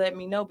didn't let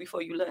me know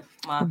before you left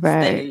my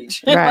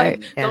stage. Right.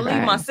 Like, don't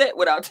leave my set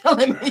without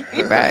telling me.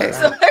 Right.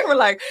 So they were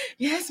like,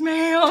 yes,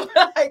 ma'am.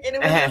 Like, and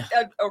it was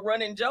a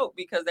running joke,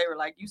 because they were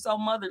like, you so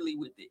motherly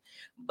with it.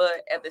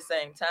 But at the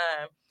same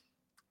time,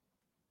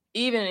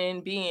 even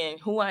in being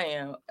who I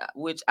am,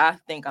 which I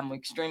think I'm an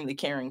extremely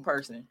caring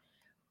person,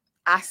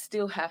 I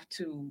still have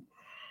to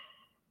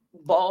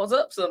balls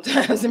up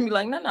sometimes and be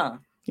like, no.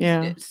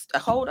 Yeah.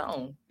 Hold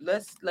on.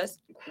 Let's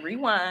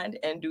rewind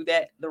and do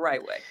that the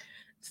right way.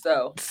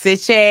 So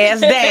sit your ass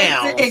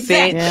down.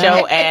 Exactly. Sit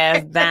your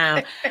ass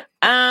down.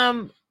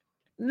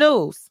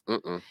 News.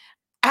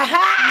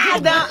 I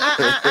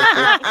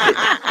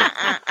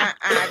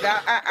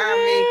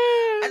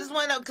just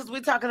want to know, because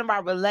we're talking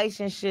about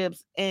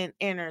relationships in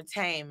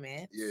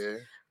entertainment. Yeah.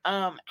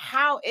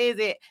 How is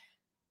it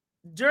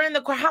during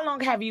the? How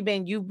long have you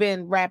been? You've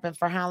been rapping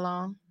for how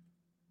long?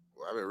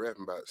 Well, I've been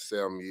rapping about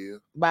 7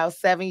 years. About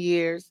 7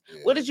 years.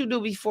 Yeah. What did you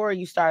do before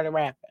you started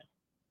rapping?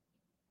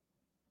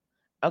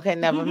 Okay,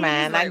 never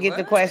mind. Like, I get what?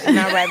 the question.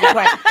 All right, the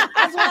question.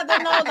 I just wanted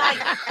to know, like,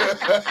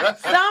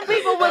 some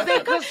people was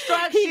in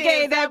construction. He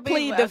gave that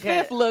plead the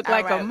fifth look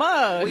like a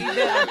mug.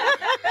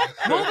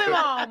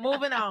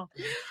 Moving on.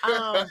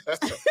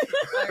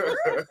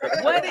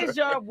 What is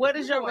your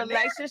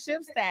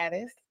relationship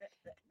status?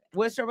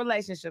 What's your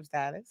relationship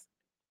status?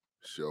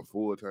 Sure,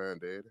 full-time,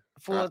 daddy.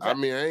 Full-time. I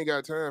mean, I ain't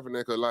got time for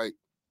that, because, like,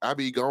 I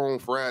be gone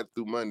Friday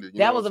through Monday.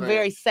 That was a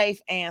very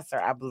safe answer,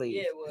 I believe.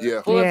 Yeah, it was.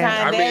 Yeah.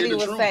 Full-time daddy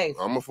was safe.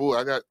 I'm a fool.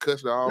 I got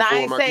custody of all now, four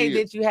I of my ain't saying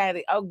kids. that you had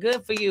it. Oh,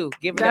 good for you.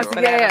 Give it up for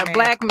that. Yeah,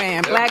 black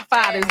man, black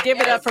fathers. Give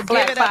it up for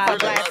black fathers.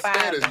 Black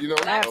fathers, you know.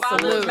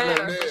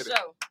 Absolutely.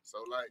 So,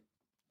 like,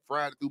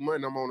 Friday through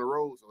Monday, I'm on the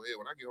road. So, hey,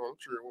 when I get home, I'm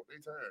sure it won't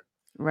take time.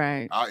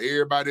 Right.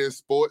 Everybody in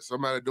sports,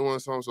 somebody doing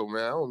something. So,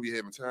 man, I don't be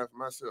having time for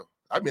myself.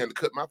 I be having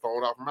to cut my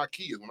phone off for my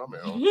kids when I'm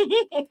at home.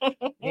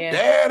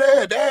 Yeah.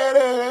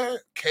 Daddy.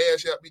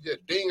 Cash out be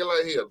just dinging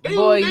like hell. Ding,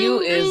 boy, ding, you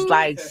ding. is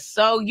like,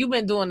 so you've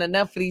been doing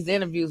enough of these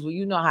interviews where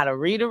you know how to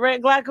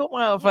redirect like a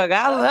motherfucker.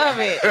 I love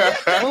it.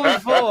 Moving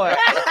forward.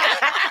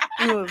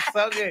 You was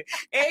so good.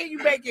 And you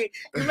make it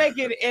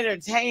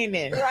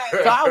entertaining. Right.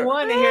 So I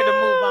want to hear to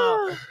move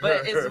on.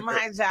 But it's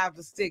my job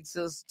to stick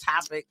to this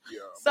topic. Yeah,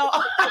 so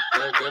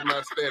that's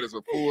my status,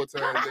 a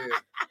full-time dad.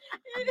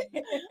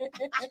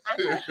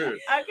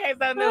 Okay,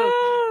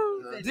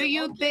 so do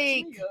you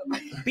think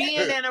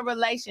being in a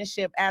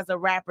relationship as a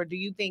rapper, do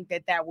you think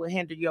that will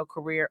hinder your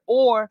career,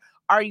 or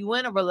are you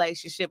in a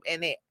relationship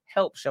and it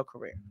helps your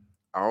career?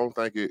 I don't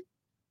think it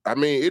I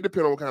mean, it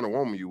depends on what kind of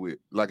woman you with.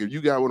 Like, if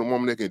you got with a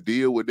woman that can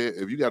deal with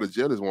that, if you got a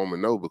jealous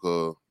woman, no,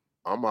 because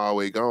I'm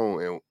always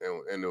gone,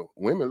 and the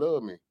women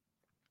love me.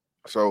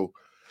 So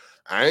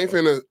I ain't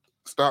finna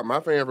stop my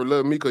fan from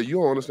loving me because you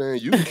don't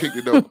understand. You can kick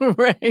the door.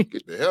 Right.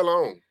 Get the hell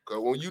on.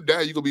 Because when you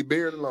die, you going to be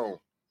buried alone.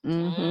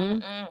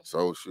 Mm-hmm.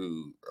 So,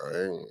 shoot, I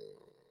ain't...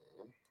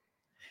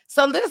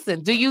 So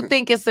listen, do you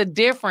think it's a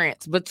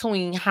difference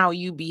between how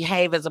you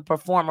behave as a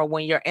performer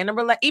when you're in a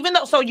relationship? Even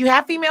though, so you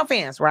have female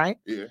fans, right?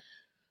 Yeah.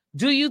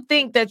 Do you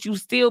think that you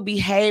still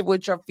behave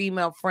with your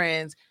female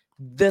friends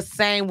the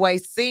same way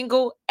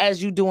single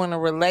as you do in a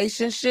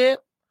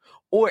relationship?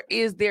 Or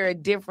is there a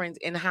difference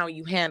in how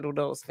you handle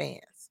those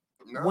fans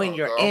when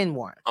you're in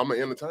one? I'm an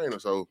entertainer,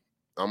 so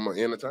I'm going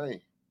to entertain.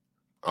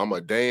 I'm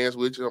going to dance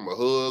with you. I'm going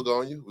to hug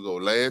on you. We're going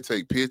to laugh,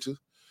 take pictures.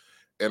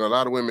 And a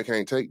lot of women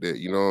can't take that,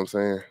 you know what I'm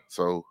saying?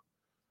 So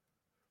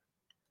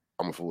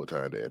I'm a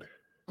full-time daddy.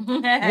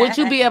 Would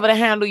you be able to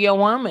handle your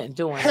woman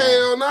doing that?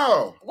 Hell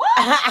no. What?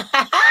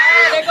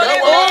 That's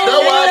why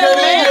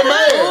I couldn't even get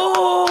mad.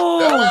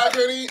 That's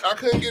why I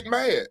couldn't get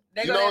mad.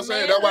 You know what I'm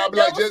saying? That's why I be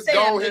like, just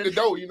go hit the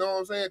door. You know what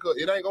I'm saying? Because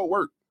it ain't going to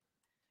work.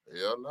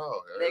 Hell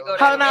no.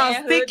 Hold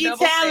on.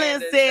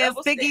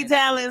 Sticky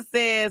Talent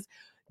says,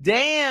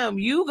 damn,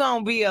 you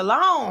gonna be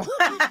alone.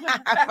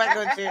 I fuck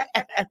with you.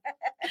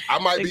 I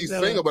might be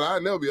single, but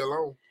I'll never be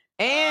alone.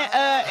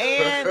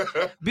 And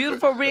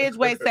Beautiful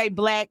Ridgeway say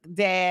black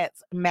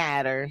dads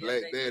matter.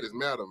 Black daddies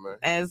matter, man.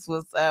 That's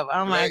what's up.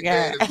 Oh my Black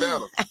God. daddies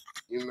matter.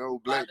 You know,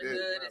 black daddies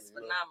matter, is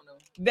phenomenal.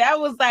 That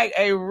was like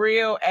a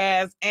real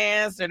ass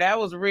answer. That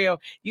was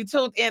real. You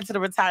tuned into the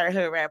Retired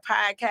Hood Rat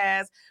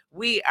podcast.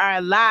 We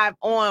are live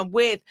on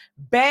with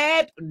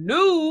Bad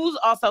News,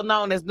 also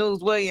known as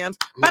News Williams.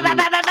 Bye, bye,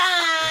 bye, bye,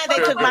 bye. They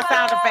took my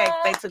sound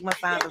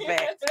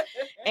effects.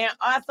 And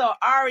also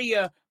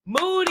Aria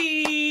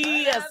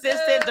Moody,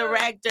 assistant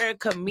director,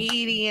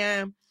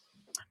 comedian.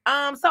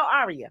 So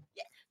Aria,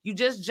 you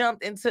just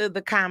jumped into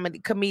the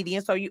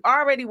comedian. So you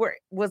already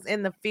was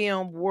in the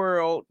film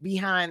world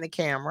behind the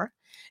camera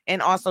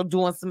and also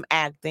doing some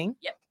acting.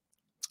 Yep.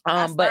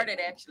 I started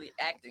actually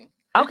acting.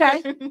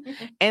 Okay.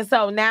 And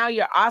so now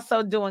you're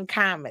also doing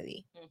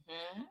comedy.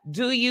 Mm-hmm.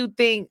 Do you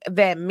think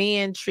that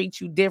men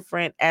treat you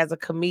different as a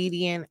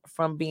comedian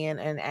from being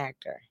an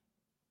actor?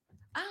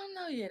 I don't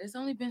know yet. It's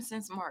only been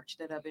since March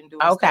that I've been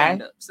doing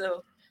stand-up.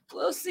 So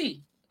we'll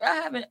see. I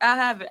haven't.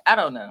 I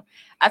don't know.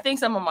 I think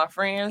some of my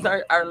friends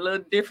are a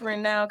little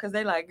different now because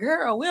they like,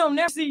 girl, we'll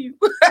never see you.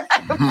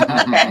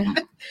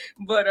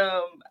 But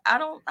I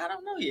don't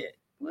know yet.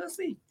 We'll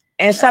see.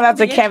 And shout out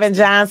to Kevin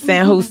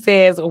Johnson who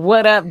says,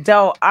 "What up,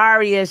 dope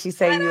Aria?" She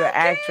said you're an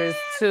actress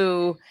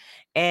too.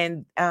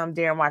 And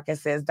Darren Walker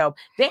says, "Dope."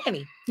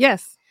 Danny.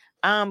 Yes.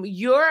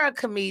 You're a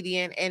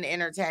comedian in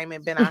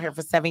entertainment, been out here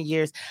for 7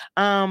 years.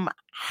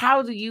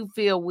 How do you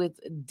feel with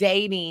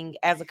dating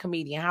as a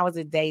comedian? How is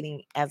it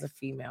dating as a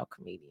female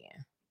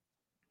comedian?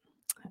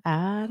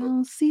 I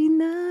don't see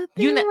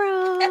nothing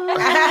wrong.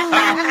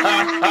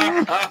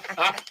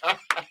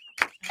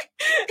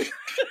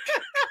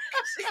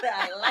 She said,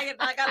 I like it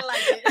like I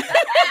like it.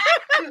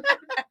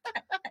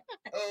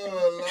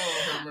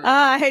 Oh, Lord.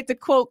 I hate to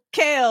quote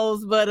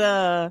Kels, but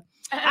I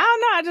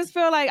don't know. I just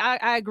feel like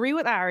I agree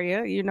with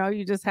Aria. You know,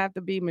 you just have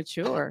to be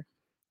mature.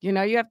 You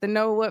know, you have to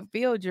know what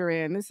field you're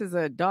in. This is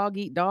a dog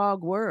eat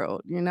dog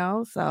world, you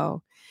know?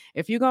 So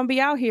if you're going to be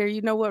out here,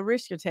 you know what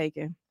risk you're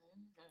taking.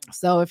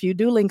 So if you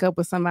do link up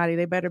with somebody,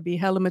 they better be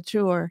hella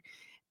mature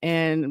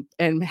and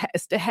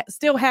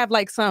still have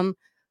like some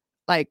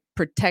like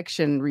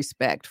protection,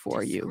 respect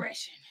for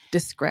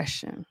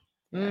discretion.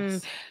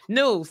 Yes.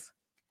 News.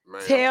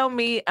 Man. Tell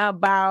me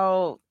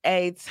about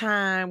a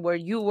time where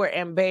you were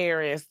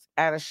embarrassed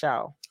at a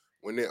show.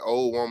 When that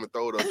old woman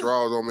threw her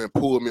drawers on me and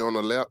pulled me on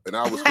the lap, and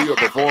I was still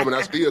performing,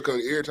 I still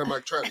couldn't. Every time I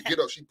tried to get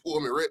up, she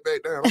pulled me right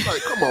back down. I'm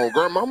like, come on,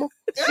 grandmama.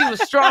 She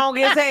was strong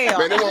as hell.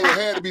 Man, that woman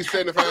had to be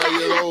 75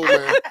 years old,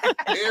 man.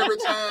 Every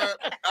time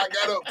I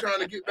got up trying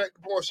to get back to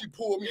the point, she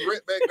pulled me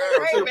right back down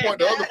to the point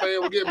the other fan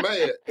would get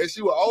mad. And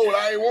she was old.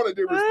 I ain't want to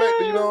disrespect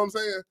her, you know what I'm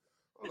saying?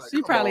 Like,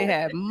 she probably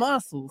had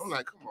muscles. I'm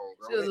like, come on,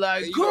 bro. She was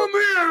like, and come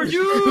here,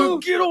 you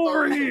get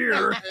over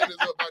here. Hands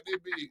up like this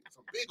big,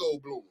 some big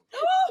old bloomers.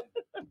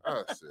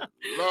 I said,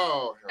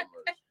 Lord have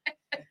mercy.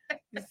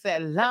 You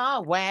said,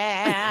 Lord,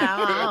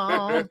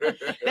 wow.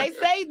 They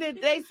say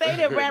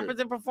that rappers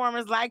and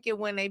performers like it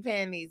when they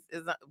panties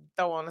is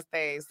throw on the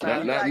stage.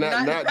 So Not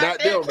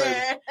them,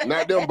 baby.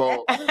 Not them,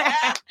 ball.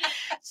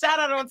 Shout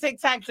out on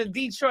TikTok to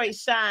Detroit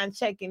Shine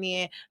checking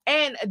in.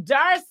 And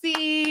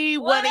Darcy,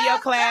 one of your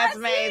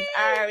classmates,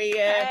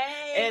 Aria,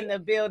 in the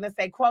building,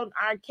 say, quoting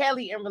R.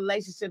 Kelly in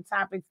relationship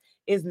topics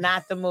is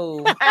not the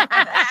move.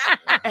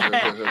 And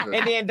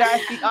then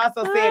Darcy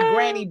also said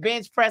Granny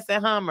bench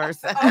pressing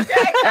Hummers. Okay.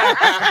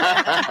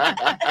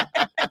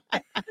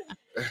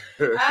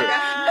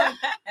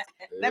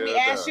 Let me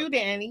ask you,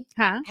 Danny.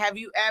 Huh? Have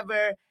you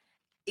ever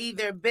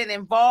either been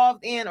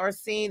involved in or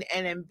seen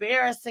an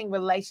embarrassing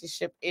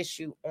relationship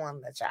issue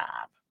on the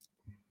job?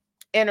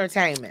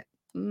 Entertainment.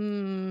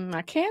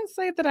 I can't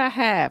say that I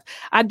have.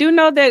 I do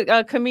know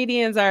that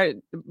comedians are,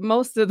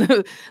 most of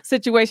the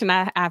situation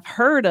I've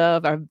heard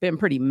of have been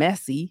pretty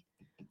messy.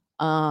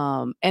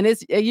 And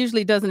it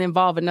usually doesn't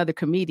involve another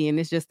comedian.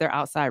 It's just their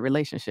outside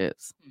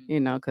relationships,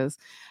 because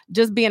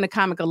just being a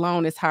comic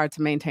alone, it's hard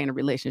to maintain a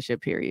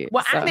relationship, period.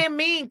 Well, So. I didn't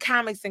mean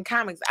comics and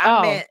comics.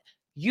 I meant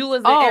you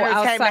as an entertainment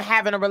outside.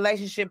 Having a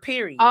relationship,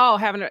 period.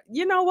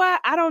 You know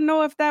what? I don't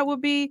know if that would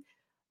be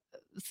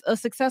a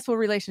successful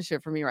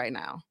relationship for me right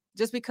now.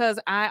 Just because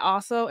I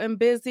also am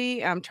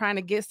busy. I'm trying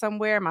to get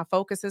somewhere. My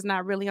focus is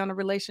not really on a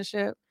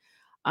relationship.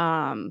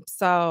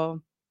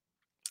 So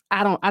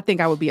I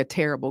think I would be a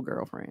terrible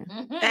girlfriend.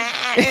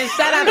 And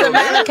shout out to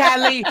Malachi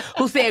Lee,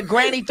 who said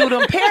Granny threw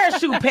them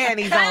parachute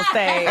panties on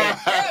stage.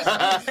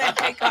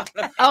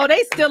 Oh,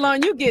 they still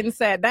on you getting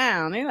sat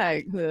down. They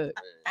like, look.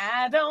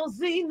 I don't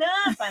see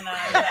nothing.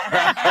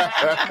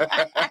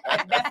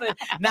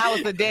 Now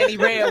it's a Danny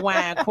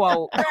Redwine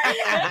quote. That's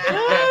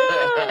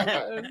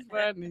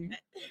funny.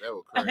 That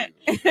was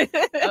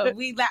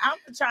crazy. I'm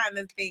trying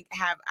to think,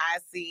 have I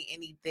seen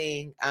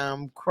anything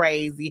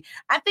crazy?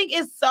 I think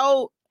it's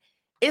so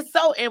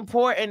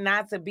important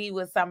not to be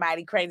with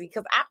somebody crazy,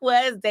 because I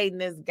was dating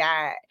this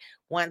guy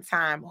one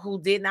time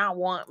who did not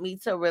want me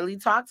to really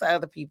talk to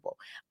other people.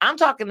 I'm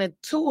talking to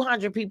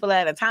 200 people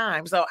at a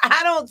time. So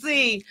I don't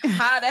see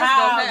how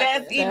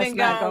that's even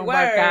going to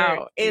work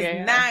out.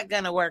 It's not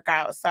going to work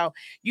out. So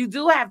you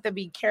do have to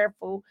be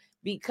careful,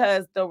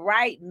 because the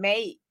right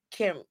mate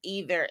can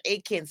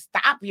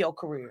stop your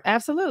career.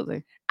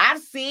 Absolutely.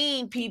 I've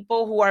seen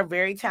people who are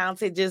very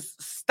talented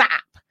just stop.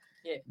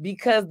 Yeah.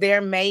 Because their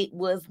mate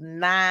was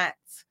not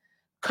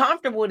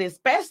comfortable with it,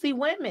 especially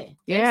women.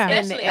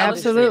 Yeah,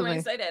 absolutely.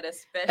 Say that,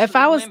 especially if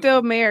I was women.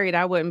 Still married,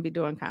 I wouldn't be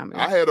doing comedy.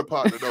 I had a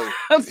partner though.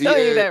 I'm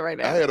telling you that right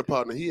now. I had a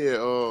partner. He had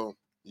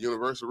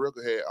Universal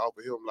Record had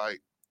offered him like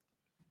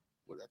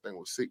what I think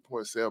was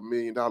 $6.7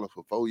 million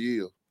for 4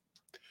 years.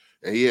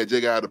 And he had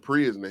just got out of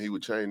prison and he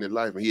would change his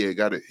life. And he had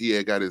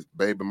got his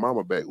baby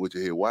mama back, which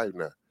is his wife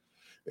now.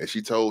 And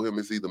she told him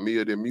it's either me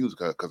or their music,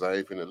 because I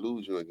ain't finna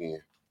lose you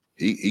again.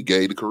 He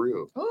gave the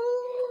career.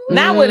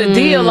 Not with a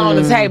deal on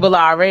the table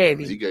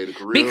already. He gave the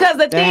career. Because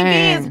the thing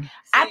is,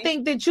 I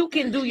think that you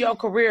can do your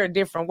career a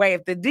different way.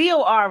 If the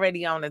deal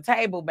already on the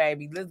table,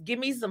 baby, let's give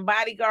me some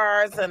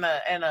bodyguards and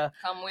a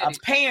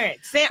parent.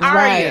 Send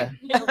Aria.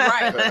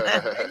 Right.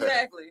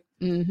 Exactly.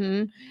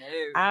 Mm-hmm.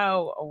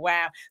 Oh,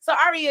 wow. So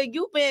Aria,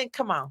 you've been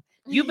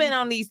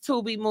on these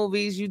Tubi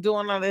movies. You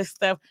doing all this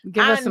stuff.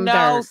 Give us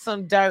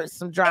some dirt.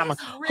 Some drama.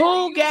 Really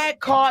Who got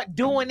caught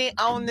doing it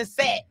on the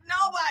set?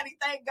 Nobody,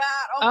 thank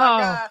God. Oh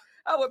my God.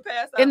 I would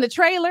pass out. In the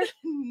trailer?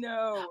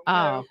 No.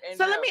 So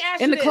let me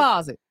ask you in the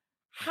closet.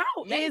 How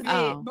is it?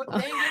 But they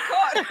ain't get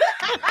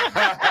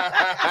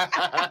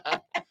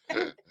caught.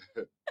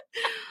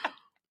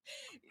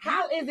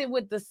 How is it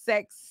with the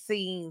sex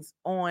scenes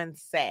on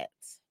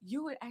sets?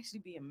 You would actually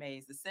be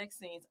amazed. The sex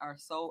scenes are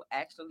so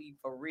actually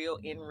for real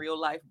in real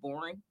life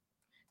boring,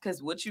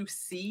 because what you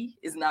see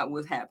is not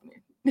what's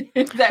happening.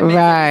 That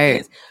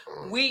makes sense.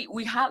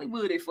 We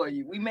Hollywood it for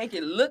you. We make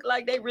it look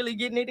like they really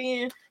getting it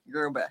in.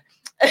 Girl, bye.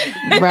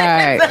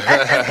 Right.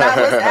 That's not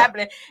what's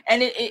happening.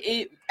 And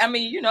I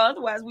mean,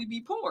 otherwise we'd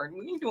be porn.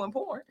 We ain't doing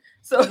porn.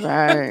 So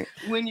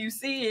when you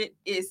see it,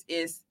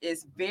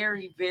 it's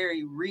very,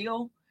 very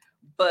real.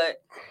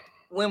 But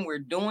when we're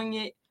doing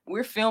it,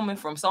 we're filming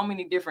from so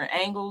many different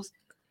angles.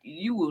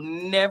 You will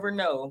never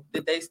know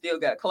that they still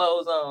got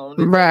clothes on.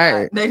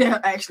 Right. They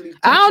don't actually.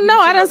 I don't know.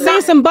 I done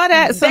seen some butt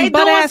ass naked.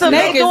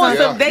 They doing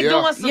some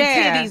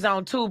titties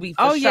on Tubi.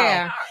 For sure.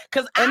 Yeah.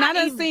 And I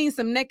done seen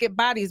some naked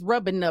bodies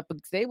rubbing up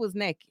because they was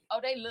naked. Oh,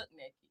 they look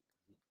naked.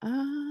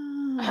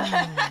 Oh.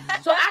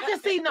 So I can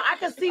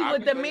see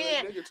what the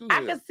men.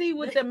 I can see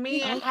what the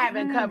men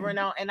having covering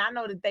on, and I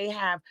know that they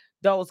have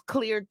those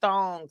clear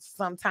thongs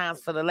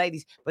sometimes for the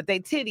ladies, but they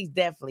titties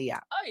definitely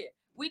out. Oh yeah.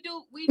 We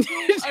do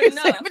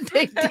enough.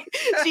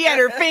 She had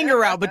her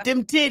finger out, but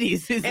them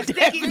titties is and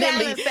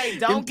definitely say,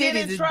 don't get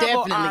in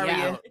trouble,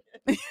 Aria. Out.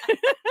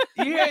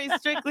 You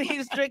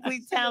hear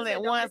strictly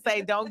talent. One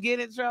say, don't get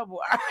in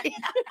trouble, Aria.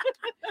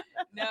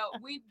 No,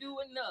 we do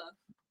enough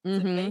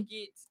to make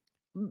it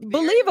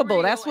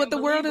believable. That's what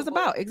the world is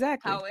about.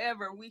 Exactly.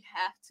 However, we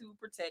have to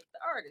protect the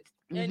artists,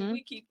 and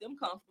we keep them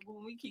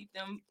comfortable. We keep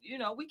them,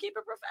 we keep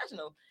it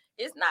professional.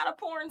 It's not a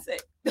porn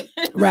set.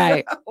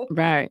 Right.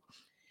 Right.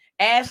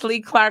 Ashley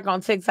Clark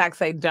on TikTok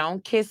say,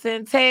 don't kiss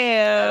and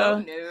tell. Oh,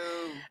 no.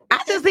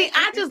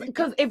 I just,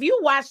 because if you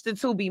watch the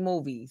Tubi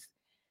movies,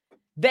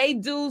 they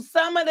do,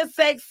 some of the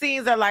sex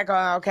scenes are like,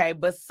 oh, okay.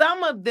 But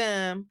some of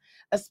them,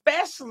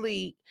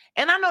 especially,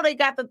 and I know they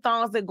got the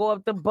thongs that go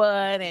up the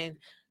butt and,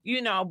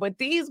 but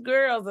these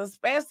girls,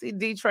 especially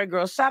Detroit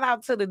girls, shout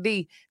out to the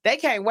D, they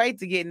can't wait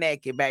to get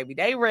naked, baby.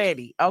 They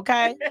ready,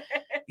 okay?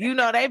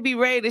 They be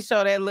ready to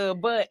show that little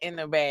butt in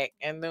the back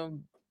and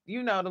them,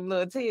 them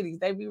little titties,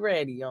 they be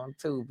ready on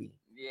Tubi.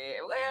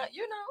 Yeah, well,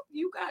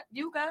 you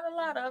got a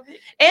lot of it.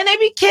 And they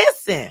be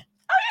kissing.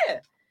 Oh, yeah.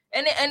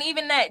 And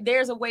even that,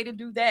 there's a way to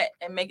do that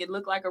and make it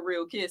look like a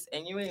real kiss,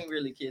 and you ain't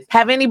really kissing.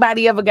 Have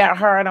anybody ever got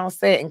hard on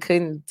set and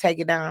couldn't take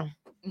it down?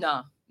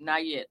 No,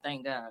 not yet.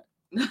 Thank God.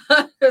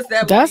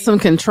 That's some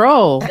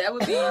control. That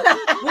would be.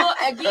 Well,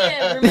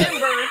 again,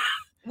 remember,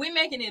 we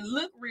making it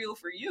look real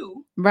for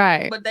you,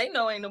 Right. but they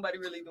know ain't nobody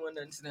really doing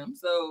nothing to them.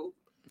 So,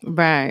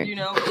 right. You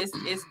know,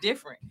 it's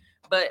different.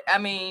 But I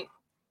mean,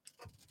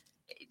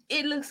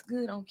 it looks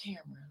good on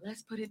camera.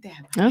 Let's put it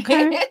that way.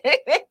 Okay.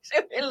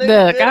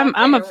 Look,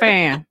 I'm a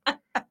fan.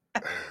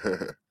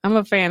 I'm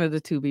a fan of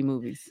the Tubi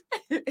movies.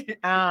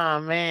 Oh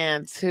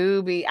man,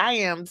 Tubi. I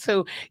am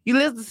too. You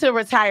listen to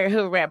Retired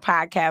Hood Rat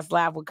Podcast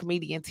live with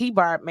comedian T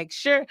Barb. Make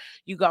sure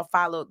you go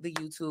follow the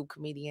YouTube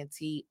comedian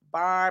T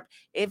Barb.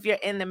 If you're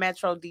in the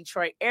Metro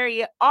Detroit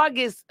area,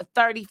 August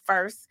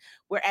 31st,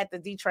 we're at the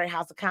Detroit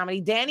House of Comedy.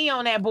 Danny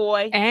on that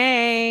boy.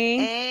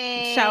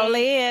 Hey. Show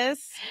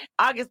is.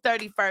 August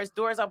 31st.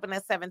 Doors open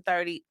at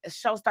 7:30. The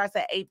show starts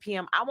at 8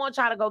 p.m. I want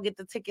y'all to go get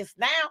the tickets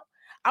now.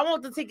 I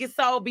want the tickets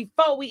sold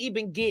before we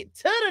even get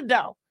to the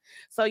door.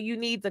 So you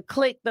need to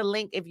click the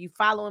link. If you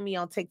following me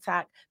on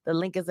TikTok, the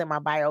link is in my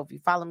bio. If you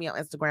follow me on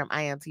Instagram,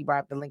 I am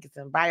T-Barb. The link is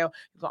in bio.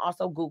 You can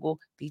also Google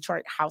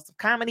Detroit House of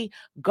Comedy.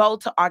 Go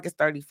to August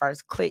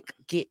 31st. Click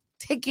get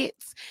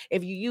tickets.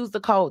 If you use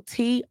the code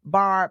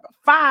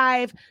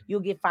TBARB5, you'll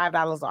get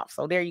 $5 off.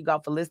 So there you go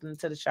for listening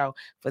to the show,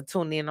 for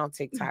tuning in on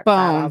TikTok.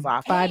 $5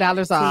 off.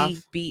 $5 off.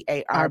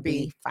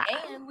 TBARB5.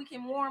 And we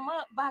can warm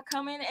up by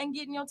coming and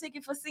getting your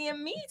ticket for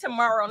seeing me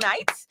tomorrow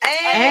night.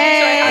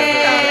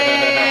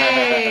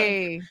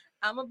 Hey.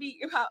 I'm gonna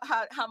be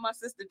how my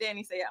sister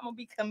Danny say. I'm gonna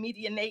be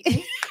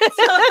comedianating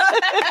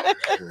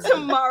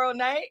tomorrow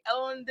night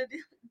on the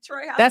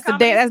Detroit House. That's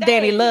Comedy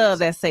Danny stage. Love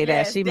that say that.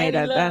 Yes, She made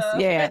Danny that. Love.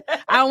 That's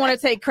I don't want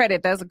to take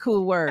credit. That's a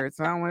cool word,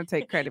 so I don't want to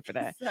take credit for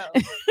that. So,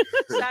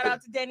 shout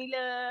out to Danny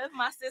Love,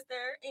 my sister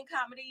in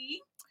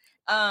comedy.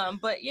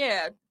 But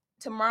yeah,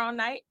 tomorrow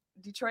night,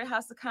 Detroit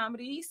House of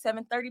Comedy,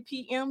 7:30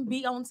 p.m.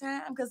 Be on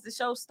time because the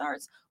show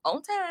starts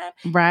on time.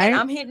 Right. And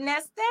I'm hitting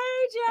that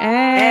stage, y'all.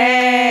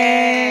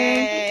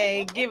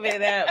 Hey, give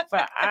it up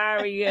for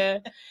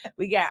Aria.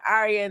 We got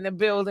Aria in the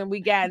building. We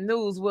got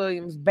News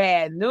Williams,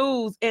 Bad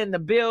News in the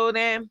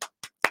building.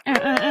 You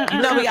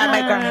know we gotta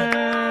make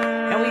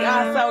her. And we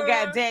also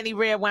got Danny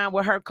Redwine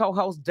with her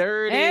co-host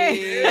Dirty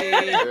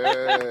in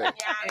the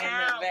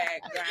background.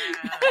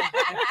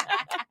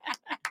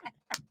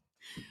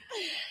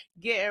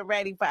 Getting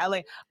ready for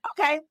LA.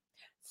 Okay.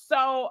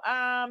 So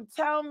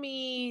tell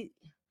me,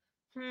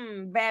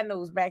 bad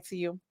news, back to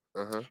you.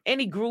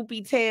 Any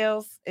groupie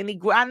tales?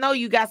 I know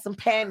you got some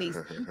panties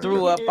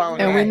threw up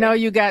on And that. we know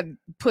you got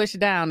pushed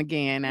down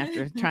again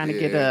after trying to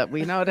get up.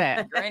 We know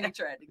that. Granny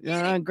tried to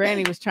get it.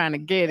 Granny was trying to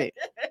get it.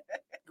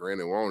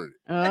 Granny wanted it.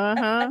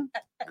 Uh-huh.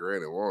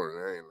 Granny wanted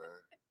it. I ain't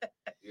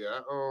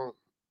lying.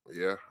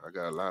 Yeah, I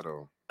got a lot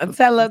on.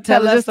 Tell us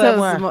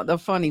the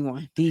funny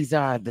one. These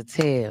are the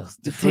tales,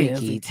 the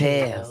freaky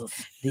tales.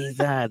 These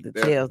are the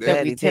tales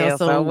that we tell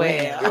so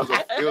well.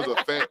 It was a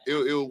fat. It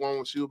was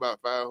one. She was about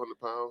 500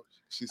 pounds.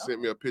 She sent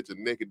me a picture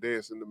naked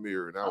dancing in the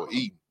mirror, and I was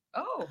eating.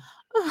 Oh,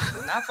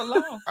 not for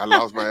long. I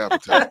lost my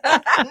appetite.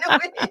 I knew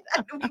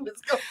he was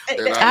going to say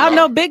And that. I don't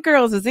know. Big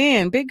Girls is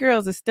in. Big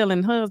Girls is still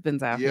in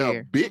husbands out Yeah,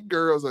 here. big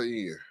girls are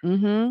in.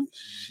 Mm-hmm.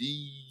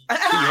 She. You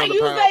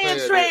 200 saying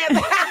pounds trans?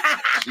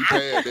 She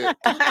past that.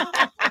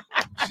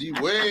 She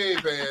way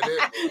past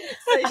that.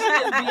 Say she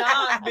is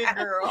beyond big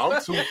girl.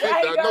 I'm 250. I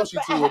know she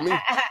two of me.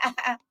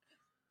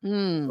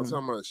 Mm. I'm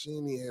talking about she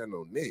ain't even had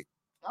no neck.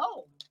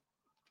 Oh.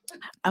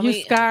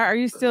 Are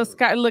you still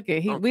scarred? Look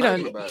at I'm we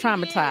done thinking about it.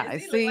 traumatized. He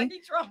See? look like he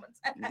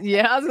traumatized.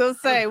 Yeah, I was gonna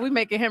say we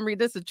making him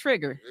this a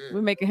trigger. Yeah.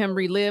 We're making him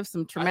relive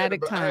some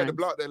traumatic I had to times.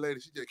 block that lady.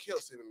 She just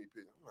kept sending me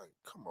pictures. I'm like,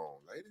 come on,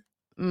 lady.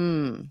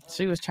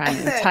 She was trying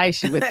to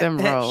entice you with them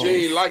rolls. She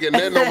ain't liking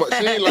nothing on my.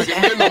 She ain't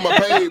liking nothing on my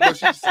page, but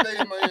she stayed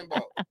in my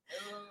inbox.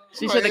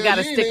 She Like, should have got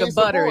a you stick ain't of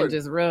butter and supporting.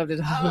 just rubbed it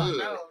Oh, on.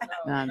 no.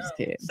 No, I'm just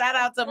kidding. Shout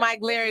out to Mike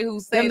Larry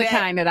who said Them the that.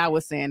 kind that I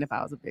was saying if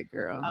I was a big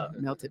girl.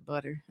 Melted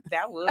butter.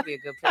 That would be a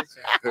good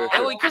picture.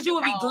 Because you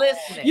would be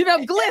glistening. You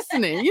know,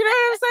 glistening. You know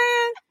what I'm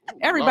saying?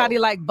 Everybody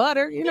Lord. like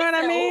butter. You know what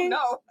I mean? Oh,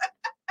 no.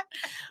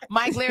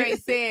 Mike Larry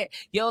said,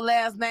 your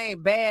last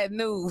name, Bad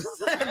News.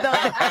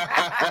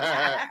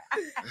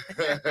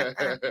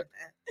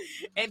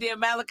 And then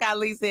Malachi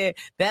Lee said,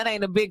 that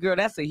ain't a big girl,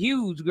 that's a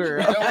huge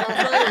girl. That's what I'm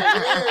saying.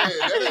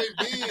 Yeah,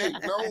 that ain't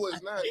big. No,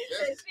 it's not. He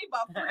said she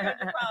about 300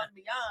 pounds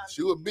beyond.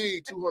 She was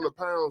big, 200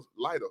 pounds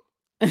lighter.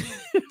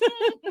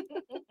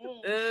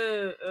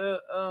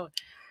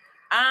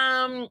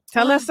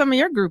 Tell us some of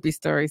your groupie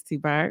stories,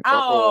 T-Bart.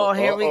 Oh,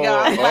 here we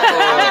go. I was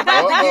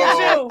about to get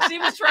you. She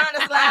was trying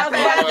to slide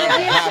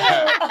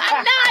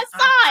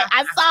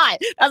I saw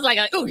it. I was like,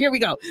 oh, here we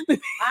go. I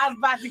was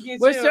about to get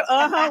What's you.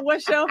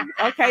 your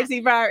okay,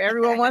 T-Bart.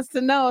 Everyone wants to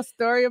know a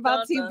story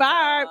about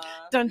T-Bart.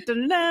 Dun,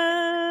 dun,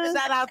 dun.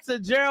 Shout out to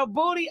Gerald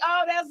Booty.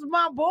 Oh, that's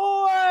my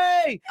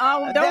boy.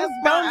 Oh, That's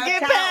don't my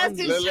get past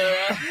accountant.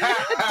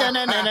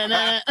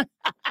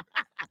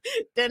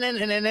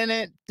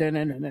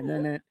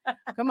 it.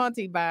 Come on,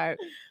 T-Bart.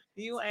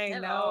 You ain't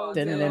Hello. know.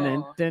 Dun, dun, dude.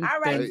 dun, dun, All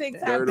right, dun,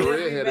 TikTok. dun. Dirty We'll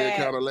Red be had that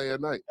back. kind of last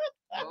night.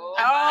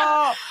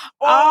 Oh,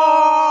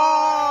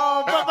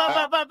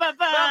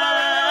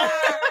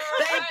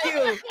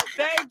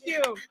 Thank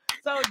you.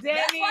 So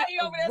Danny, why he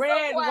over there so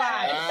red quiet.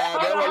 wine.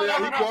 That one, he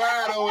Hold on.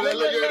 quiet over there.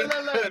 Look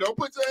at Look. it. Don't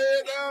put your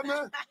head down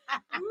now.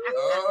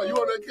 You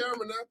on that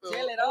camera now? Though.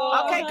 Tell it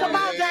all. Okay, come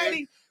on, Yeah.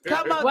 Dirty.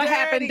 Come on, What Dirty.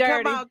 happened,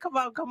 Dirty? Come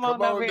on Come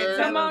over on, here.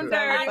 Dirty. Come on,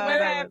 Dirty.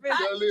 What happened?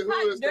 Tell your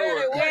hood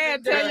story. Yeah,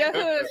 tell your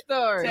hood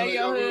story. Tell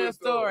your hood hood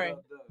story.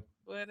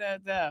 What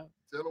up, though?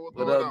 Tell them what's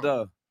What going up, on.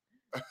 though?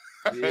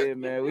 Yeah,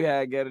 man, we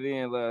had gathered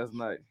in last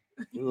night.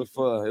 It was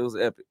fun. It was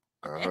epic.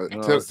 All right. You know what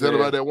I'm Tell saying?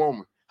 about that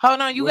woman.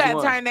 Hold on, you Which gotta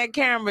one? turn that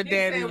camera,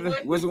 Daddy.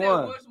 Which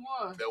one?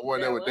 That one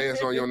that would dance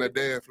on you on that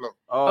dance floor.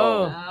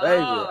 Oh, Oh.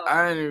 baby,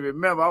 I didn't even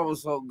remember. I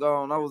was so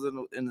gone. I was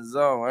in the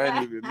zone. I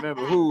didn't even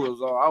remember who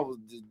was on. I was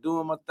just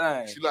doing my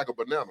thing. She like a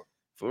banana.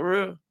 For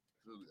real?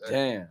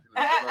 Damn.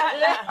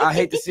 I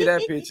hate to see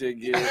that picture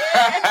again.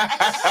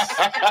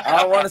 I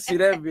don't want to see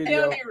that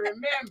video.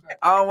 remember.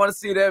 I don't want to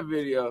see that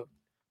video.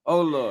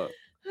 Oh Lord,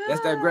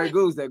 that's that Grey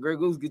Goose. That Grey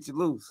Goose get you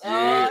loose.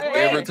 Yeah, Oh,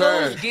 every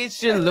time.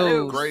 Get you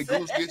loose. Grey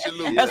Goose get you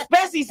loose.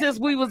 Especially since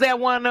we was at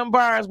one of them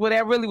bars where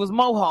that really was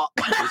Mohawk.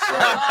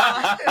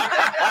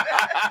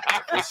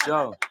 For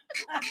sure.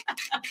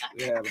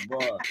 We had a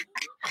bar.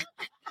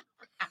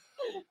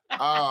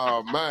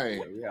 Oh, man.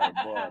 Yeah, we had a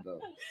bar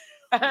though.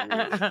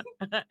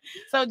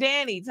 So,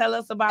 Danny, tell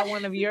us about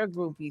one of your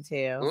groupie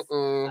tales.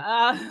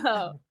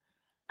 I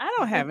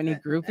don't have any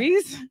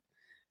groupies.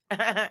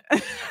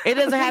 It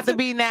doesn't have to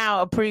be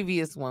now a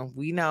previous one.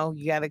 We know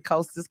you got the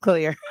coast is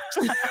clear.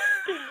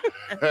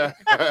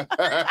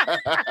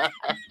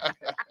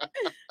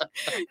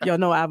 Yo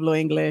no hablo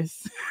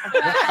inglés.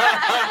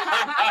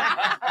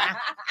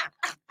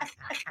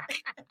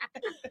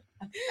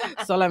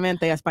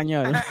 Solamente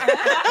español.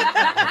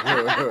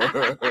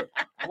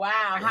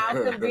 Wow,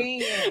 how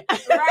convenient.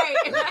 Right.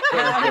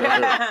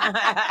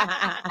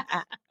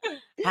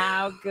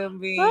 How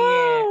convenient.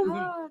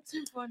 Oh,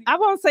 too funny. I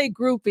won't say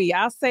groupie.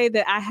 I'll say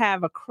that I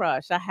have a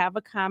crush. I have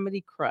a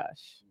comedy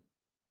crush.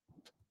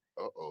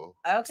 Uh-oh.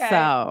 Okay.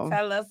 So,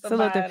 tell us it's a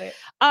little about it.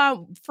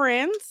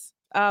 Friends.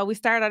 We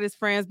started out as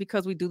friends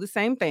because we do the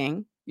same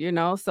thing, you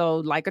know. So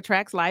like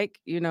attracts like,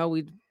 you know,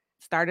 we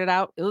started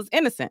out, it was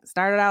innocent.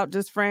 Started out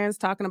just friends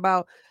talking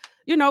about,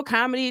 you know,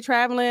 comedy,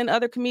 traveling,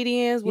 other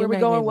comedians, where we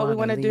going, what we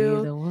want to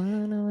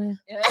do.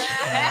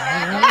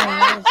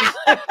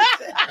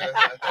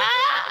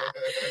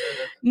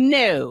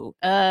 No,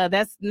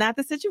 that's not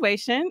the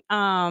situation.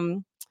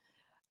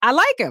 I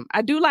like him.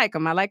 I do like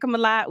him. I like him a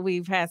lot.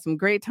 We've had some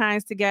great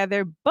times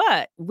together,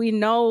 but we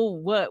know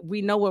what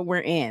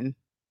we're in,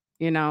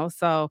 you know.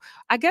 So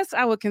I guess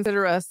I would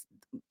consider us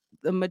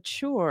the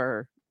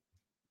mature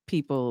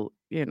people,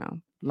 you know,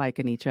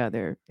 liking each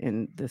other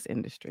in this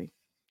industry.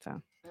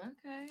 So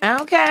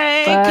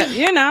Okay. but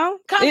you know,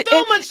 Come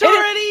through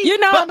maturity. you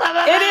know, Blah, blah,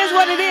 blah, it is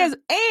what it blah. is,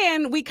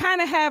 and we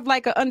kind of have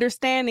like an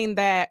understanding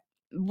that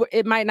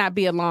it might not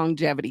be a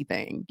longevity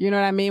thing. You know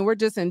what I mean? We're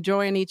just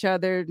enjoying each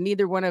other.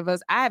 Neither one of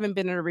us. I haven't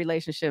been in a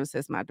relationship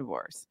since my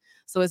divorce,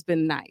 so it's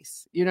been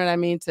nice. You know what I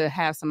mean? To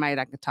have somebody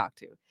that I can talk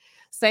to.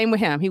 Same with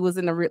him. He was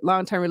in a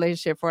long-term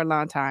relationship for a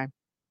long time.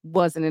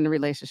 Wasn't in a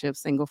relationship,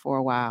 single for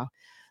a while.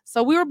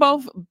 So we were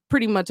both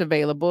pretty much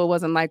available. It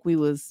wasn't like we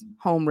was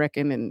home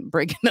wrecking and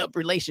breaking up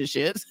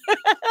relationships.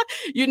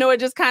 You know, it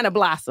just kind of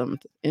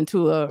blossomed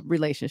into a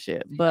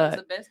relationship. That's But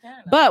the best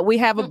kind of.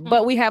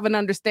 but we have an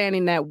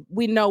understanding that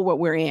we know what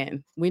we're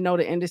in. We know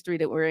the industry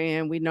that we're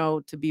in. We know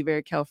to be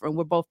very careful, and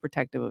we're both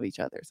protective of each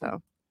other.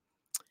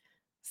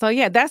 So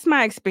yeah, that's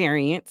my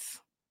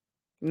experience.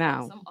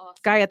 Now, Awesome.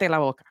 cállate la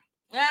boca.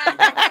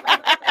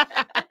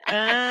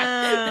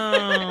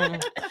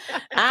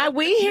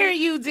 We hear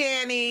you,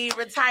 Danny.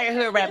 Retire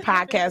Hood Rat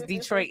Podcast.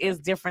 Detroit is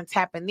different.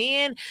 Tapping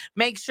in.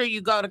 Make sure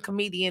you go to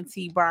Comedian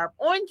T Barb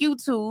on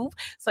YouTube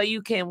so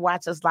you can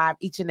watch us live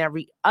each and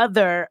every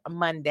other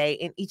Monday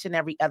and each and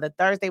every other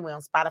Thursday. We're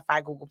on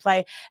Spotify, Google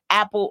Play,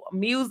 Apple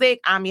Music.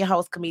 I'm your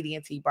host,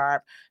 Comedian T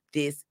Barb.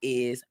 This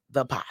is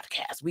the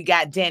podcast. We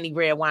got Danny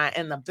Redwine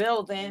in the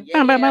building.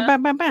 Bam, bam, bam,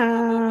 bam, bam,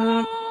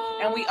 bam.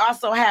 And we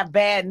also have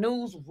Bad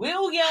News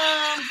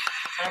Williams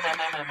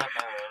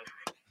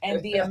and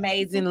the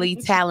amazingly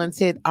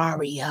talented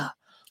Aria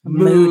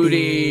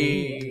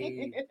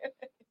Moody.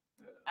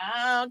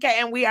 Okay,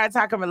 and we are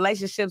talking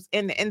relationships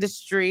in the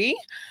industry.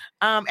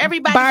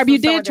 Everybody, Barb, you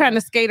did trying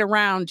to skate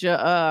around your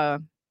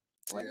Your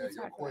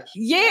question.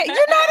 Yeah, you know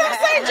what I'm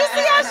saying? Did you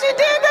see how she did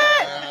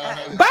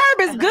that?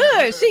 Barb is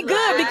good. She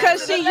good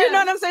because she, you know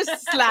what I'm saying?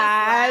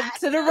 Slide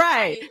to the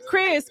right.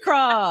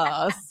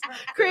 Crisscross.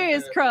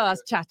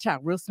 Cha-cha,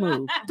 real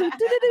smooth.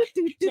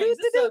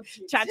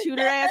 Cha-chewed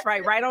her ass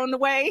right on the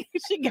way.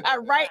 She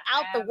got right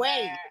out the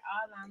way.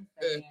 All I'm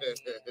saying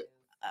is,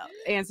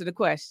 Answer the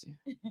question.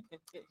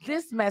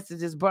 this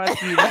message is brought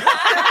to you by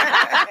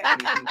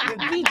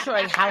the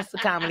Detroit House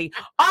of Comedy,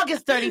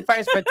 August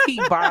 31st for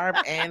T Barb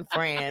and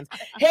friends.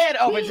 Head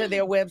over to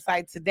their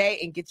website today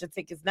and get your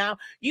tickets now.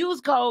 Use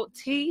code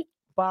T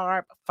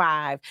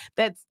TBARB5.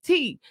 That's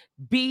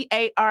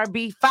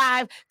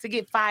TBARB5 to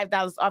get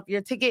 $5 off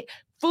your ticket.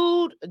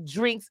 Food,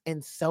 drinks,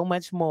 and so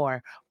much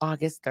more.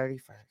 August 31st.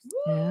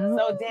 Yeah.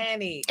 So,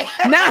 Danny.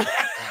 No.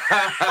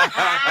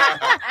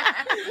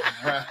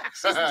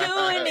 She's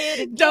doing it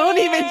again. Don't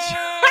even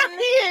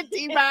try it,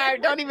 T-Bar.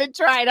 Don't even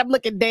try it. I'm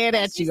looking dead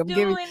at you. She's I'm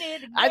giving. doing it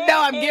again. I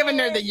know I'm giving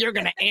her the "you're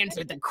gonna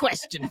answer the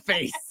question"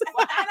 face.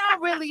 Well, I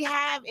don't really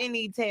have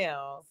any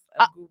tales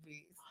of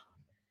goofies.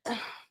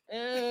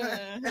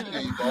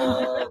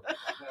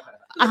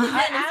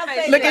 I'll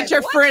say Look this. at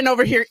your friend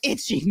over here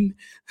itching.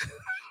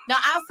 Now,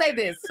 I'll say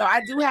this. So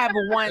I do have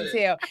a one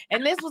tale.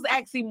 And this was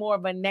actually more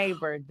of a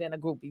neighbor than a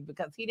groupie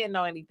because he didn't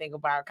know anything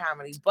about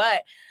comedy.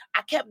 But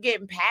I kept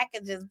getting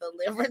packages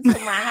delivered to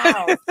my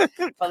house.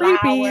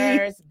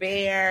 Flowers,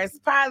 bears,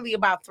 probably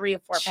about 3 or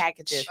 4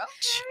 packages.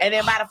 And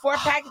then by the 4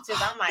 packages,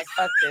 I'm like,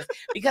 fuck this.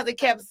 Because it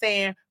kept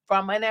saying,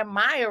 from an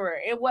admirer.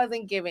 It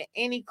wasn't giving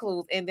any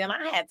clues. And then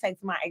I had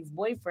texted my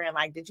ex-boyfriend,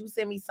 like, did you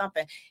send me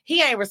something?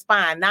 He ain't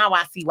respond. Now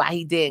I see why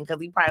he didn't,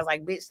 because he probably was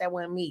like, bitch, that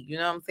wasn't me. You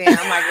know what I'm saying?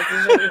 I'm like,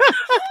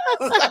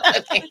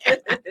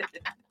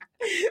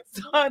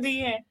 so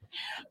then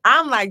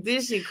I'm like,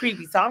 this shit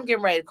creepy. So I'm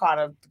getting ready to call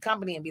the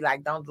company and be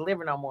like, don't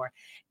deliver no more.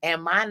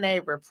 And my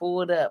neighbor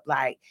pulled up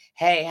like,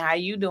 hey, how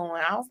you doing?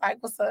 I was like,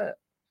 what's up?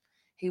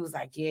 He was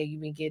like, yeah, you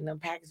been getting them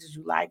packages.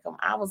 You like them?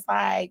 I was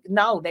like,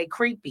 no, they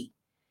creepy.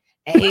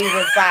 And he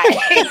was like,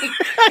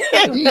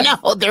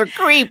 no, they're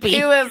creepy.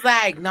 He was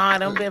like, no,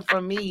 them been for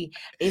me.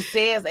 It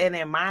says an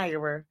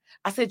admirer.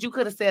 I said, you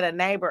could have said a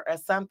neighbor or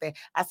something.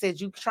 I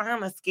said, you trying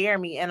to scare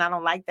me, and I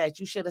don't like that.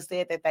 You should have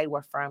said that they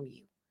were from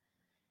you.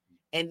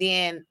 And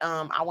then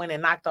I went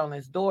and knocked on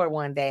his door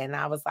one day, and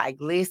I was like,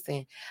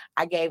 listen,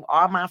 I gave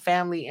all my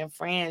family and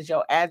friends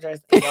your address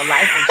and your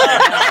license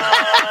plate.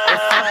 If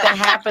something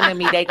happened to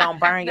me, they going to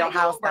burn your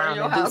house down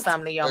and do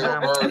something to your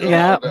mama.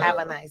 Yep. Have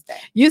a nice day.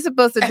 You're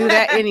supposed to do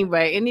that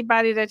anyway.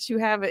 Anybody that you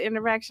have an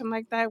interaction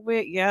like that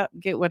with, yep,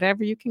 get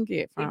whatever you can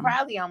get He from.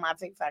 probably on my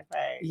TikTok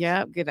page.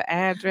 Yep, get an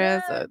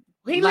address, a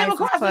He live license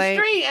across plate,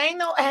 the street. Ain't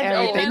no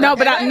address. everything. No,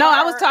 but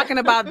I was talking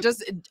about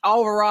just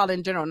overall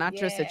in general, not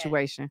your Yeah.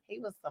 situation. He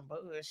was some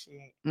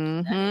bullshit.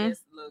 Mm-hmm. That is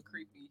a little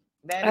creepy.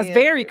 That's is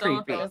very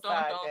creepy. creepy. It's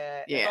not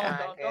good. Yeah. It's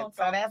not good.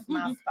 So that's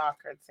my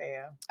stalker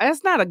tale.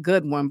 That's not a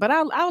good one, but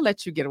I'll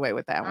let you get away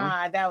with that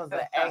one. That was an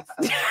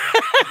excellent.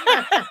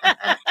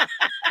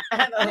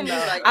 I don't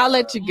know. Like, I'll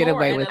let you get more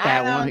away with analytical.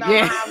 that I one. don't know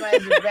Yeah. how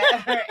much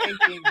better it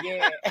can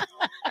get.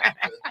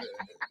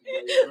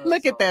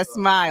 Look at that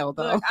smile,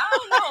 though. Look, I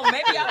don't know.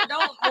 Maybe I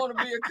don't want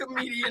to be a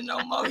comedian no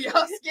more.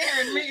 Y'all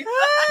scaring me.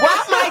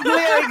 Why Mike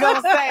Leary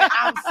gonna say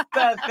I'm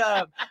stuck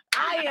up?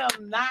 I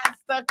am not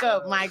stuck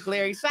up, Mike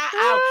Leary. Shout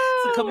out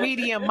to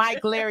comedian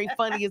Mike Leary,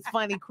 Funniest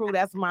Funny Crew.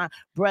 That's my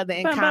brother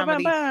in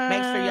comedy.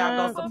 Make sure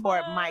y'all go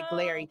support Mike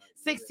Leary.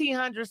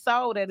 1,600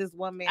 sold at his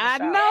one man I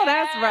show. know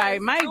that's right.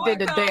 Mike did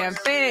the damn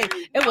thing.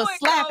 It was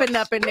slapping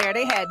up in there.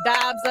 They had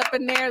Dobbs up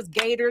in there.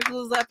 Gators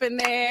was up in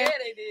there. Yeah,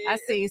 they did. I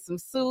seen some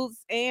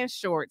suits and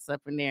shorts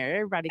up in there.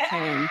 Everybody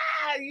came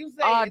You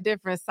say all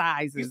different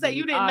sizes. you say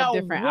you and didn't all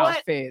know different what-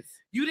 outfits.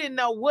 you didn't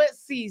know what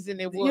season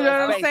it was You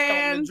know what I'm based on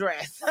saying? the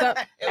dress. So,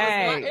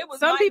 hey, it was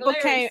some Mike people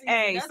Larry came. season.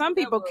 Hey, That's some what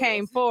that people was.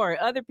 came for it.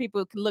 Other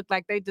people looked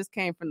like they just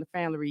came from the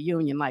family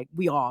reunion. Like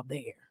we all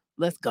there.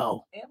 Let's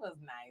go. It was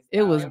nice.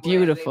 It was though.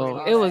 beautiful.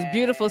 really It was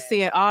beautiful was.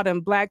 seeing all them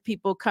Black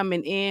people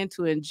coming in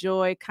to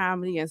enjoy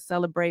comedy and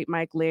celebrate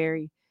Mike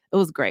Larry. It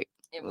was great.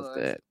 It was was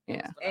good. It Yeah.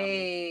 was phenomenal.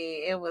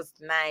 Hey, it was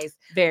nice.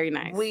 Very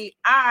nice. We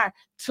are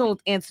tuned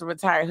into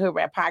Retired Hood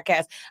Rat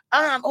Podcast.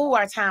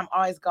 Our time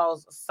always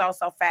goes so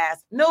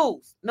fast.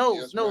 News.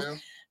 Yes, ma'am.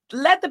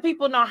 Let the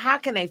people know how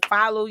can they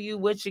follow you,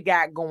 what you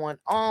got going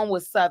on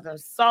with Southern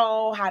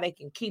Soul, how they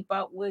can keep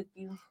up with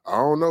you. I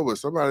don't know, but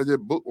somebody just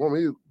want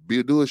me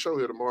to do a show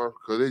here tomorrow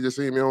because they just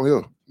seen me on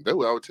here. That's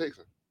what I was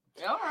texting.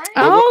 All right.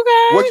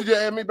 Okay. What you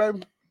just asked me,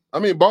 baby? I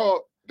mean,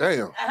 Bob.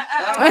 Damn. It's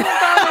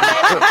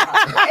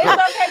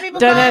okay, people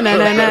call me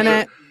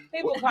baby.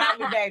 People call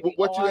me baby.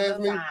 What you all asked the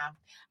me? time.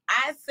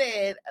 I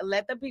said,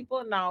 let the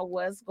people know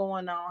what's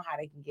going on, how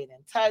they can get in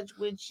touch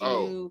with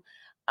you.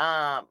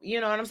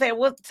 You know what I'm saying?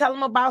 We'll tell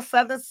them about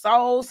Southern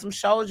Soul, some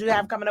shows you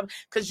have coming up,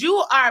 because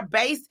you are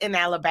based in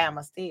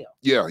Alabama still.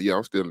 Yeah,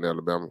 I'm still in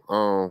Alabama.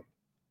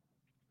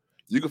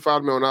 You can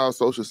follow me on all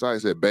social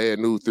sites at Bad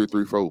News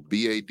 334,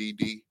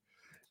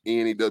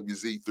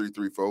 BADDNEWZ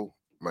 334.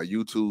 My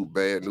YouTube,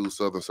 Bad News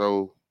Southern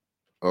Soul.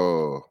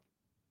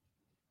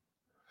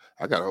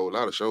 I got a whole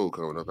lot of shows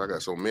coming up. I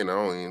got so many, I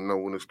don't even know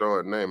when to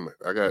start naming.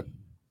 I got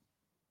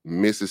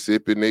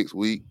Mississippi next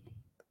week,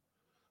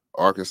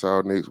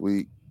 Arkansas next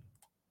week,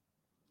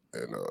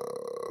 and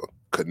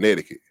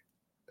Connecticut.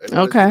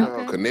 Okay.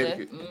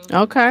 Connecticut.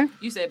 Okay.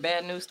 You said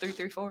Bad News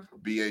 334.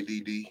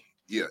 BADD.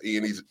 Yeah,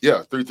 ENE's.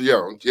 Yeah,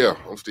 334. Yeah,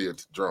 I'm still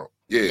drunk.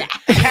 Yeah.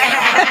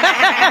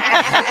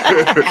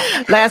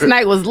 Last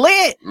night was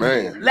lit.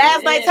 Man.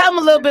 Last night, tell them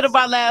a little bit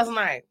about last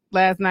night.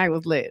 Last night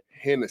was lit.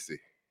 Hennessy.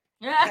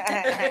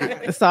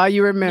 That's all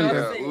you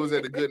remember. Yeah, we was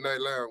at the Good Night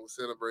Lounge. We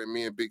celebrating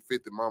me and Big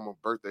 50 mama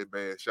birthday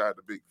band. Shout out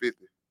to Big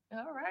 50.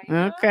 All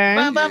right. Okay.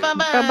 Bum, bum, bum,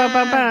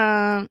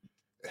 bum.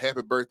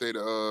 Happy birthday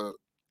to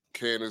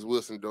Candace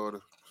Wilson daughter,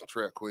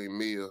 Trap Queen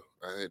Mia.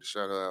 I had to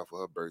shout her out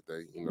for her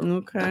birthday. You know.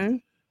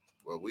 Okay.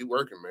 Well, we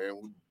working, man.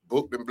 We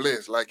booked and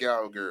blessed like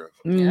y'all girls.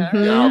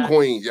 Mhm. Y'all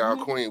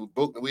queens, We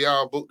booked. We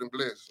all booked and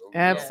blessed. So,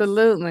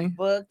 Absolutely.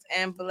 Booked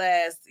and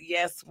blessed.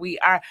 Yes, we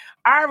are.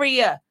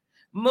 Aria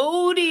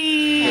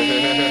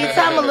Moody.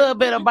 Tell me a little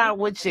bit about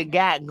what you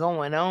got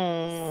going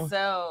on.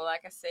 So,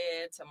 like I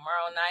said,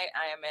 tomorrow night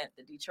I am at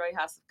the Detroit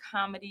House of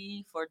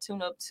Comedy for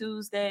Tune Up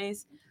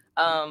Tuesdays.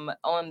 On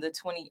the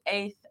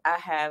 28th, I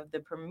have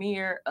the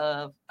premiere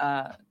of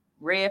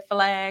Red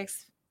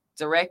Flags.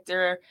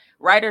 Writer,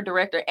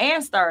 director,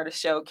 and star of the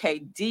show,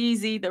 K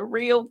Deezy, the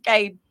real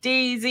K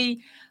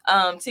Deezy.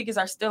 Tickets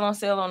are still on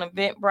sale on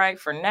Eventbrite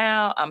for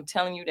now. I'm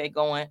telling you, they're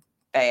going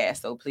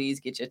fast, so please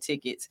get your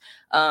tickets.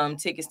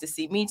 Tickets to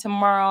see me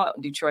tomorrow,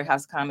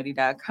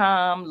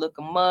 DetroitHouseComedy.com. Look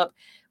them up,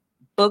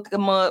 book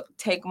them up,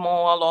 take them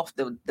all off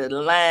the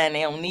line.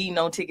 They don't need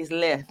no tickets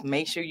left.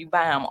 Make sure you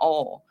buy them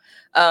all.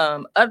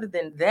 Other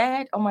than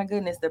that, oh my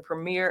goodness, the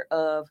premiere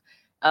of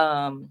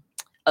A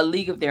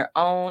League of Their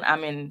Own.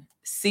 I'm in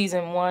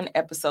season 1,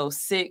 episode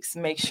 6.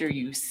 Make sure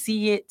you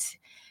see it.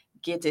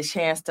 Get the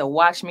chance to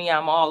watch me.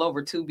 I'm all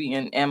over Tubi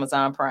and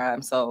Amazon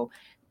Prime. So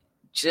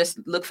just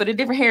look for the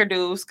different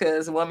hairdos,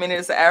 because 1 minute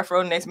it's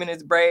afro, next minute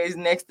it's braids,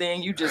 next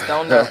thing you just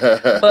don't know.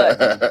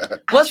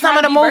 But what's some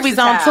of the movies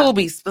versatile. on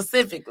Tubi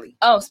specifically?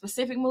 Oh,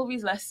 specific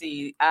movies? Let's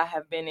see. I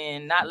have been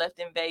in Not Left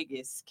in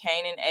Vegas,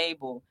 Cain and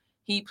Abel,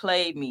 He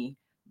Played Me,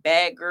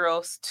 Bad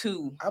Girls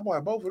 2. I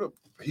bought both of them.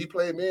 He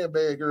Played Me and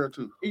Bad Girl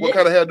too. What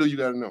kind of hair do you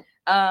gotta know?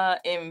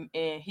 In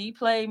He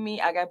Played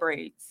Me, I got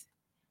braids.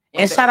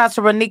 And shout out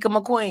to Renika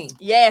McQueen.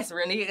 Yes,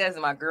 Renika is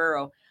my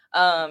girl.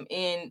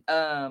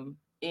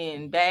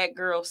 In Bad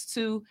Girls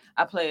 2,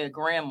 I play a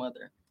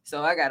grandmother.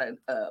 So I got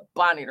a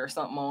bonnet or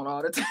something on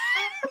all the time.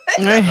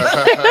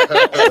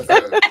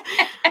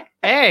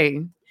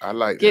 Hey, I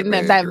like getting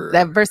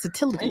that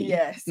versatility.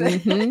 Yes.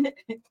 Mm-hmm.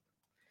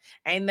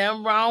 Ain't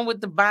nothing wrong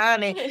with the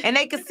bonnet. And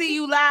they can see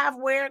you live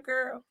where,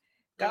 girl?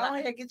 Go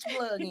ahead, get your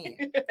plug in.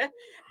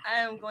 I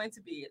am going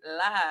to be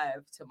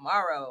live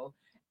tomorrow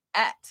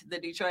at the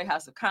Detroit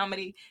House of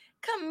Comedy,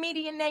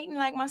 comedianating,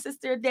 like my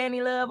sister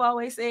Danny Love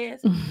always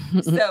says.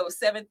 So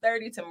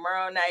 7:30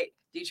 tomorrow night,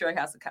 Detroit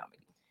House of Comedy.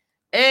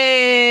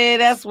 Hey,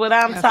 that's what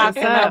I'm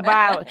talking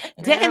about.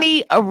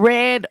 Danny, a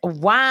red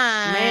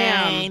wine.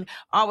 Ma'am.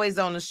 Always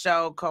on the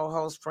show,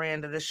 co-host,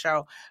 friend of the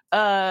show.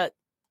 Where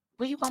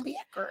you gonna be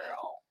at,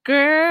 girl?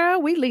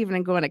 Girl, we leaving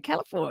and going to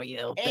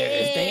California on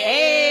Thursday.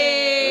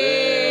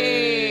 Hey.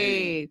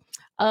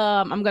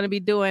 I'm going to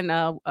be doing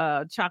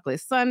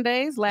Chocolate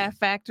Sundays, Laugh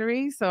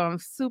Factory. So I'm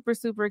super,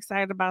 super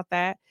excited about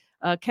that.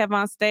 Kev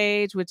on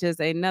Stage, which is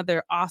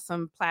another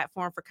awesome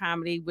platform for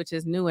comedy, which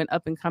is new and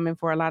up and coming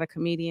for a lot of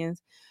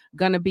comedians.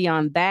 Going to be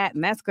on that,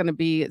 and that's going to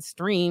be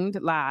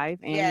streamed live,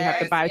 and you have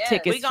to buy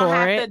tickets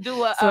for it.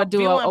 To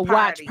do a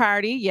watch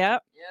party.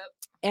 Yep.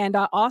 And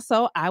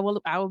also, I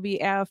will be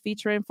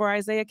featuring for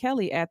Isaiah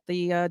Kelly at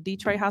the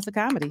Detroit House of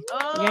Comedy.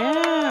 Oh,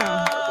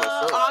 yeah.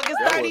 August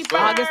 31st.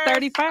 August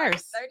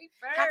 31st.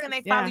 How can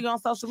they follow you on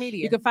social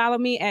media? You can follow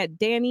me at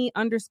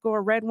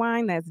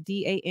Danny_Redwine. That's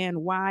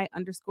DANY_Redwine,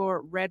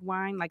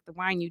 like the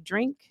wine you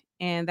drink.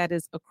 And that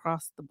is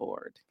across the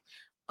board.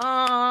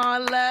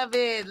 Oh, love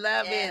it.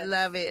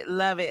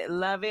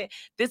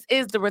 This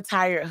is the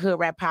Retired Hood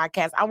Rat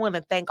Podcast. I want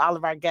to thank all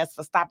of our guests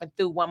for stopping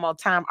through one more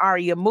time.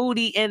 Aria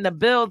Moody in the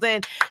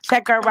building.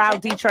 Check her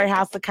out, Detroit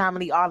House of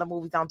Comedy, all the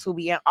movies on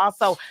Tubi. And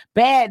also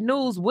Bad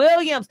News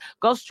Williams.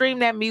 Go stream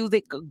that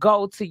music.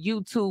 Go to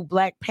YouTube,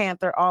 Black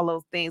Panther, all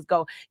those things.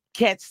 Go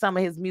catch some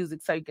of his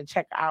music so you can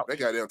check out. That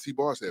goddamn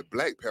T-Bar said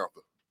Black Panther.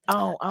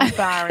 Oh, I'm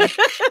sorry.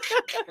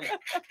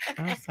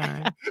 I'm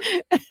sorry.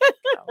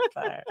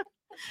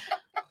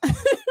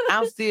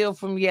 I'm still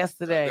from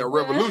yesterday. They're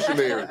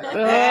revolutionary.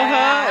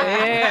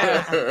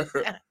 Yeah.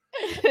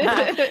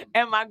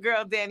 And my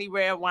girl Danny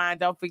Redwine,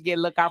 don't forget,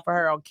 look out for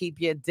her on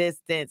Keep Your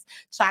Distance.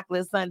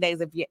 Chocolate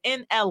Sundays if you're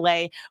in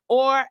LA,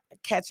 or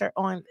catch her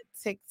on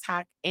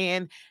TikTok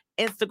and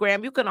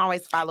Instagram. You can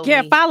always follow me.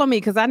 Yeah, follow me,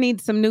 because I need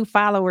some new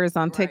followers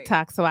on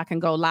TikTok so I can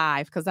go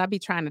live, because I be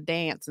trying to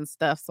dance and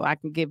stuff so I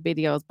can get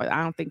videos, but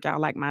I don't think y'all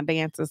like my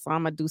dances, so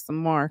I'm gonna do some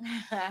more.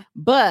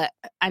 But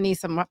I need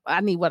what,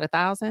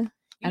 1,000?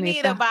 You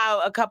need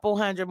about a couple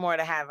hundred more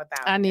to have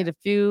 1,000. I need a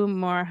few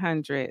more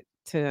hundred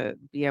to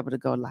be able to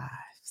go live.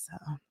 So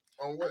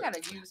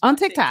on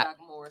TikTok.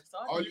 More,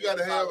 so you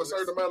gotta have a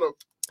certain amount of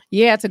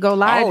to go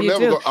live. You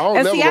do.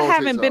 And see, I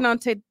haven't TikTok. been on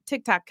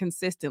TikTok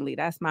consistently.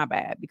 That's my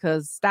bad,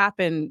 because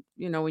stopping,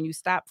 when you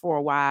stop for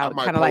a while,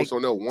 kind of like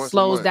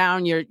slows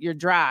down your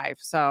drive.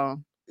 So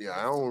yeah,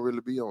 I don't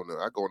really be on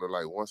there. I go on there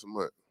like once a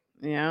month.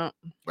 Yeah,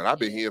 but I've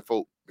been hearing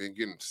folk been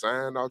getting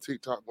signed on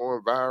TikTok,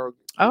 going viral.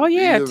 Oh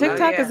yeah,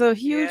 TikTok is a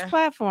huge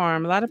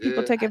platform. A lot of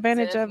people take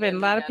advantage of it, and a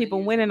lot of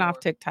people winning off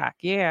TikTok.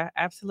 Yeah,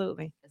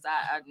 absolutely.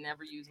 I've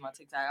never used my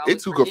TikTok.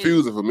 It's too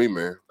confusing for me,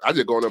 man. I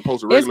just go on there and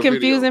post a regular video. It's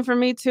confusing video. for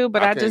me too,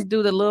 but I just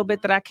do the little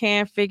bit that I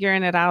can,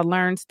 figuring that I'll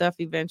learn stuff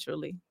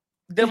eventually.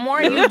 The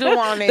more you do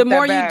on it, the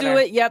more you do better.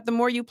 it, yep, the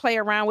more you play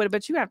around with it.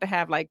 But you have to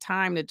have like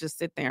time to just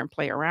sit there and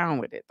play around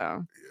with it,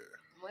 though.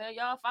 Well,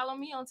 y'all follow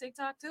me on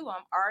TikTok too.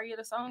 I'm Aria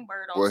the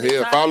Songbird on Well,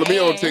 TikTok. hell, follow me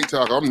on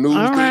TikTok. I'm News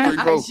All right.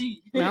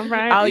 334. All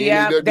right. Oh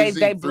yeah, NEWZ they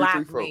 334.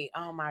 blocked me.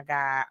 Oh my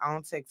god,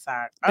 on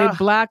TikTok. They Ugh.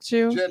 blocked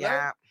you Jet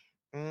Yeah.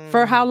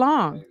 for how Mhm.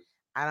 long?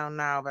 I don't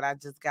know, but I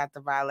just got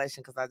the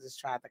violation because I just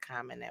tried to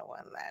comment and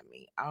wouldn't let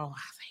me. Oh,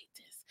 I hate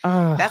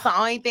this. That's the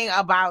only thing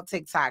about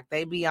TikTok.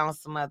 They be on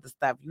some other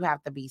stuff. You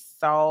have to be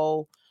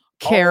so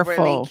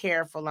overly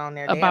careful on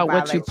there. About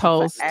what you violate for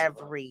post.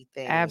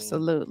 everything.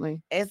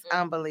 Absolutely. It's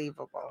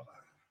unbelievable.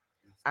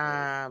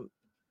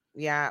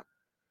 Yeah.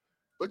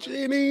 But you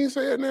ain't even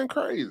saying nothing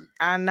crazy.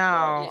 I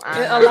know.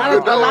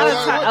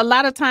 A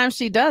lot of times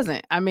she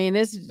doesn't. I mean,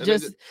 it's And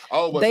just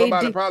but they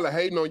somebody probably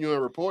hating on you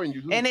and reporting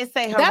you too. and it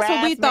say that's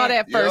what we thought harassment.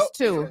 at first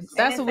too. And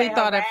That's it what we say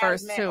thought at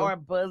first harassment too. or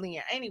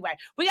bullying. Anyway,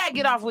 we gotta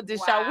get off with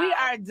this show. We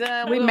are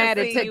done. We We'll mad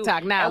at see you.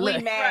 TikTok now. And we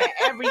Look. mad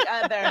every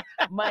other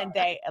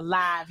Monday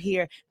live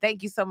here.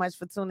 Thank you so much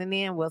for tuning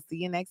in. We'll see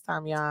you next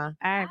time, y'all. All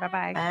right,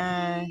 bye-bye.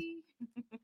 Bye.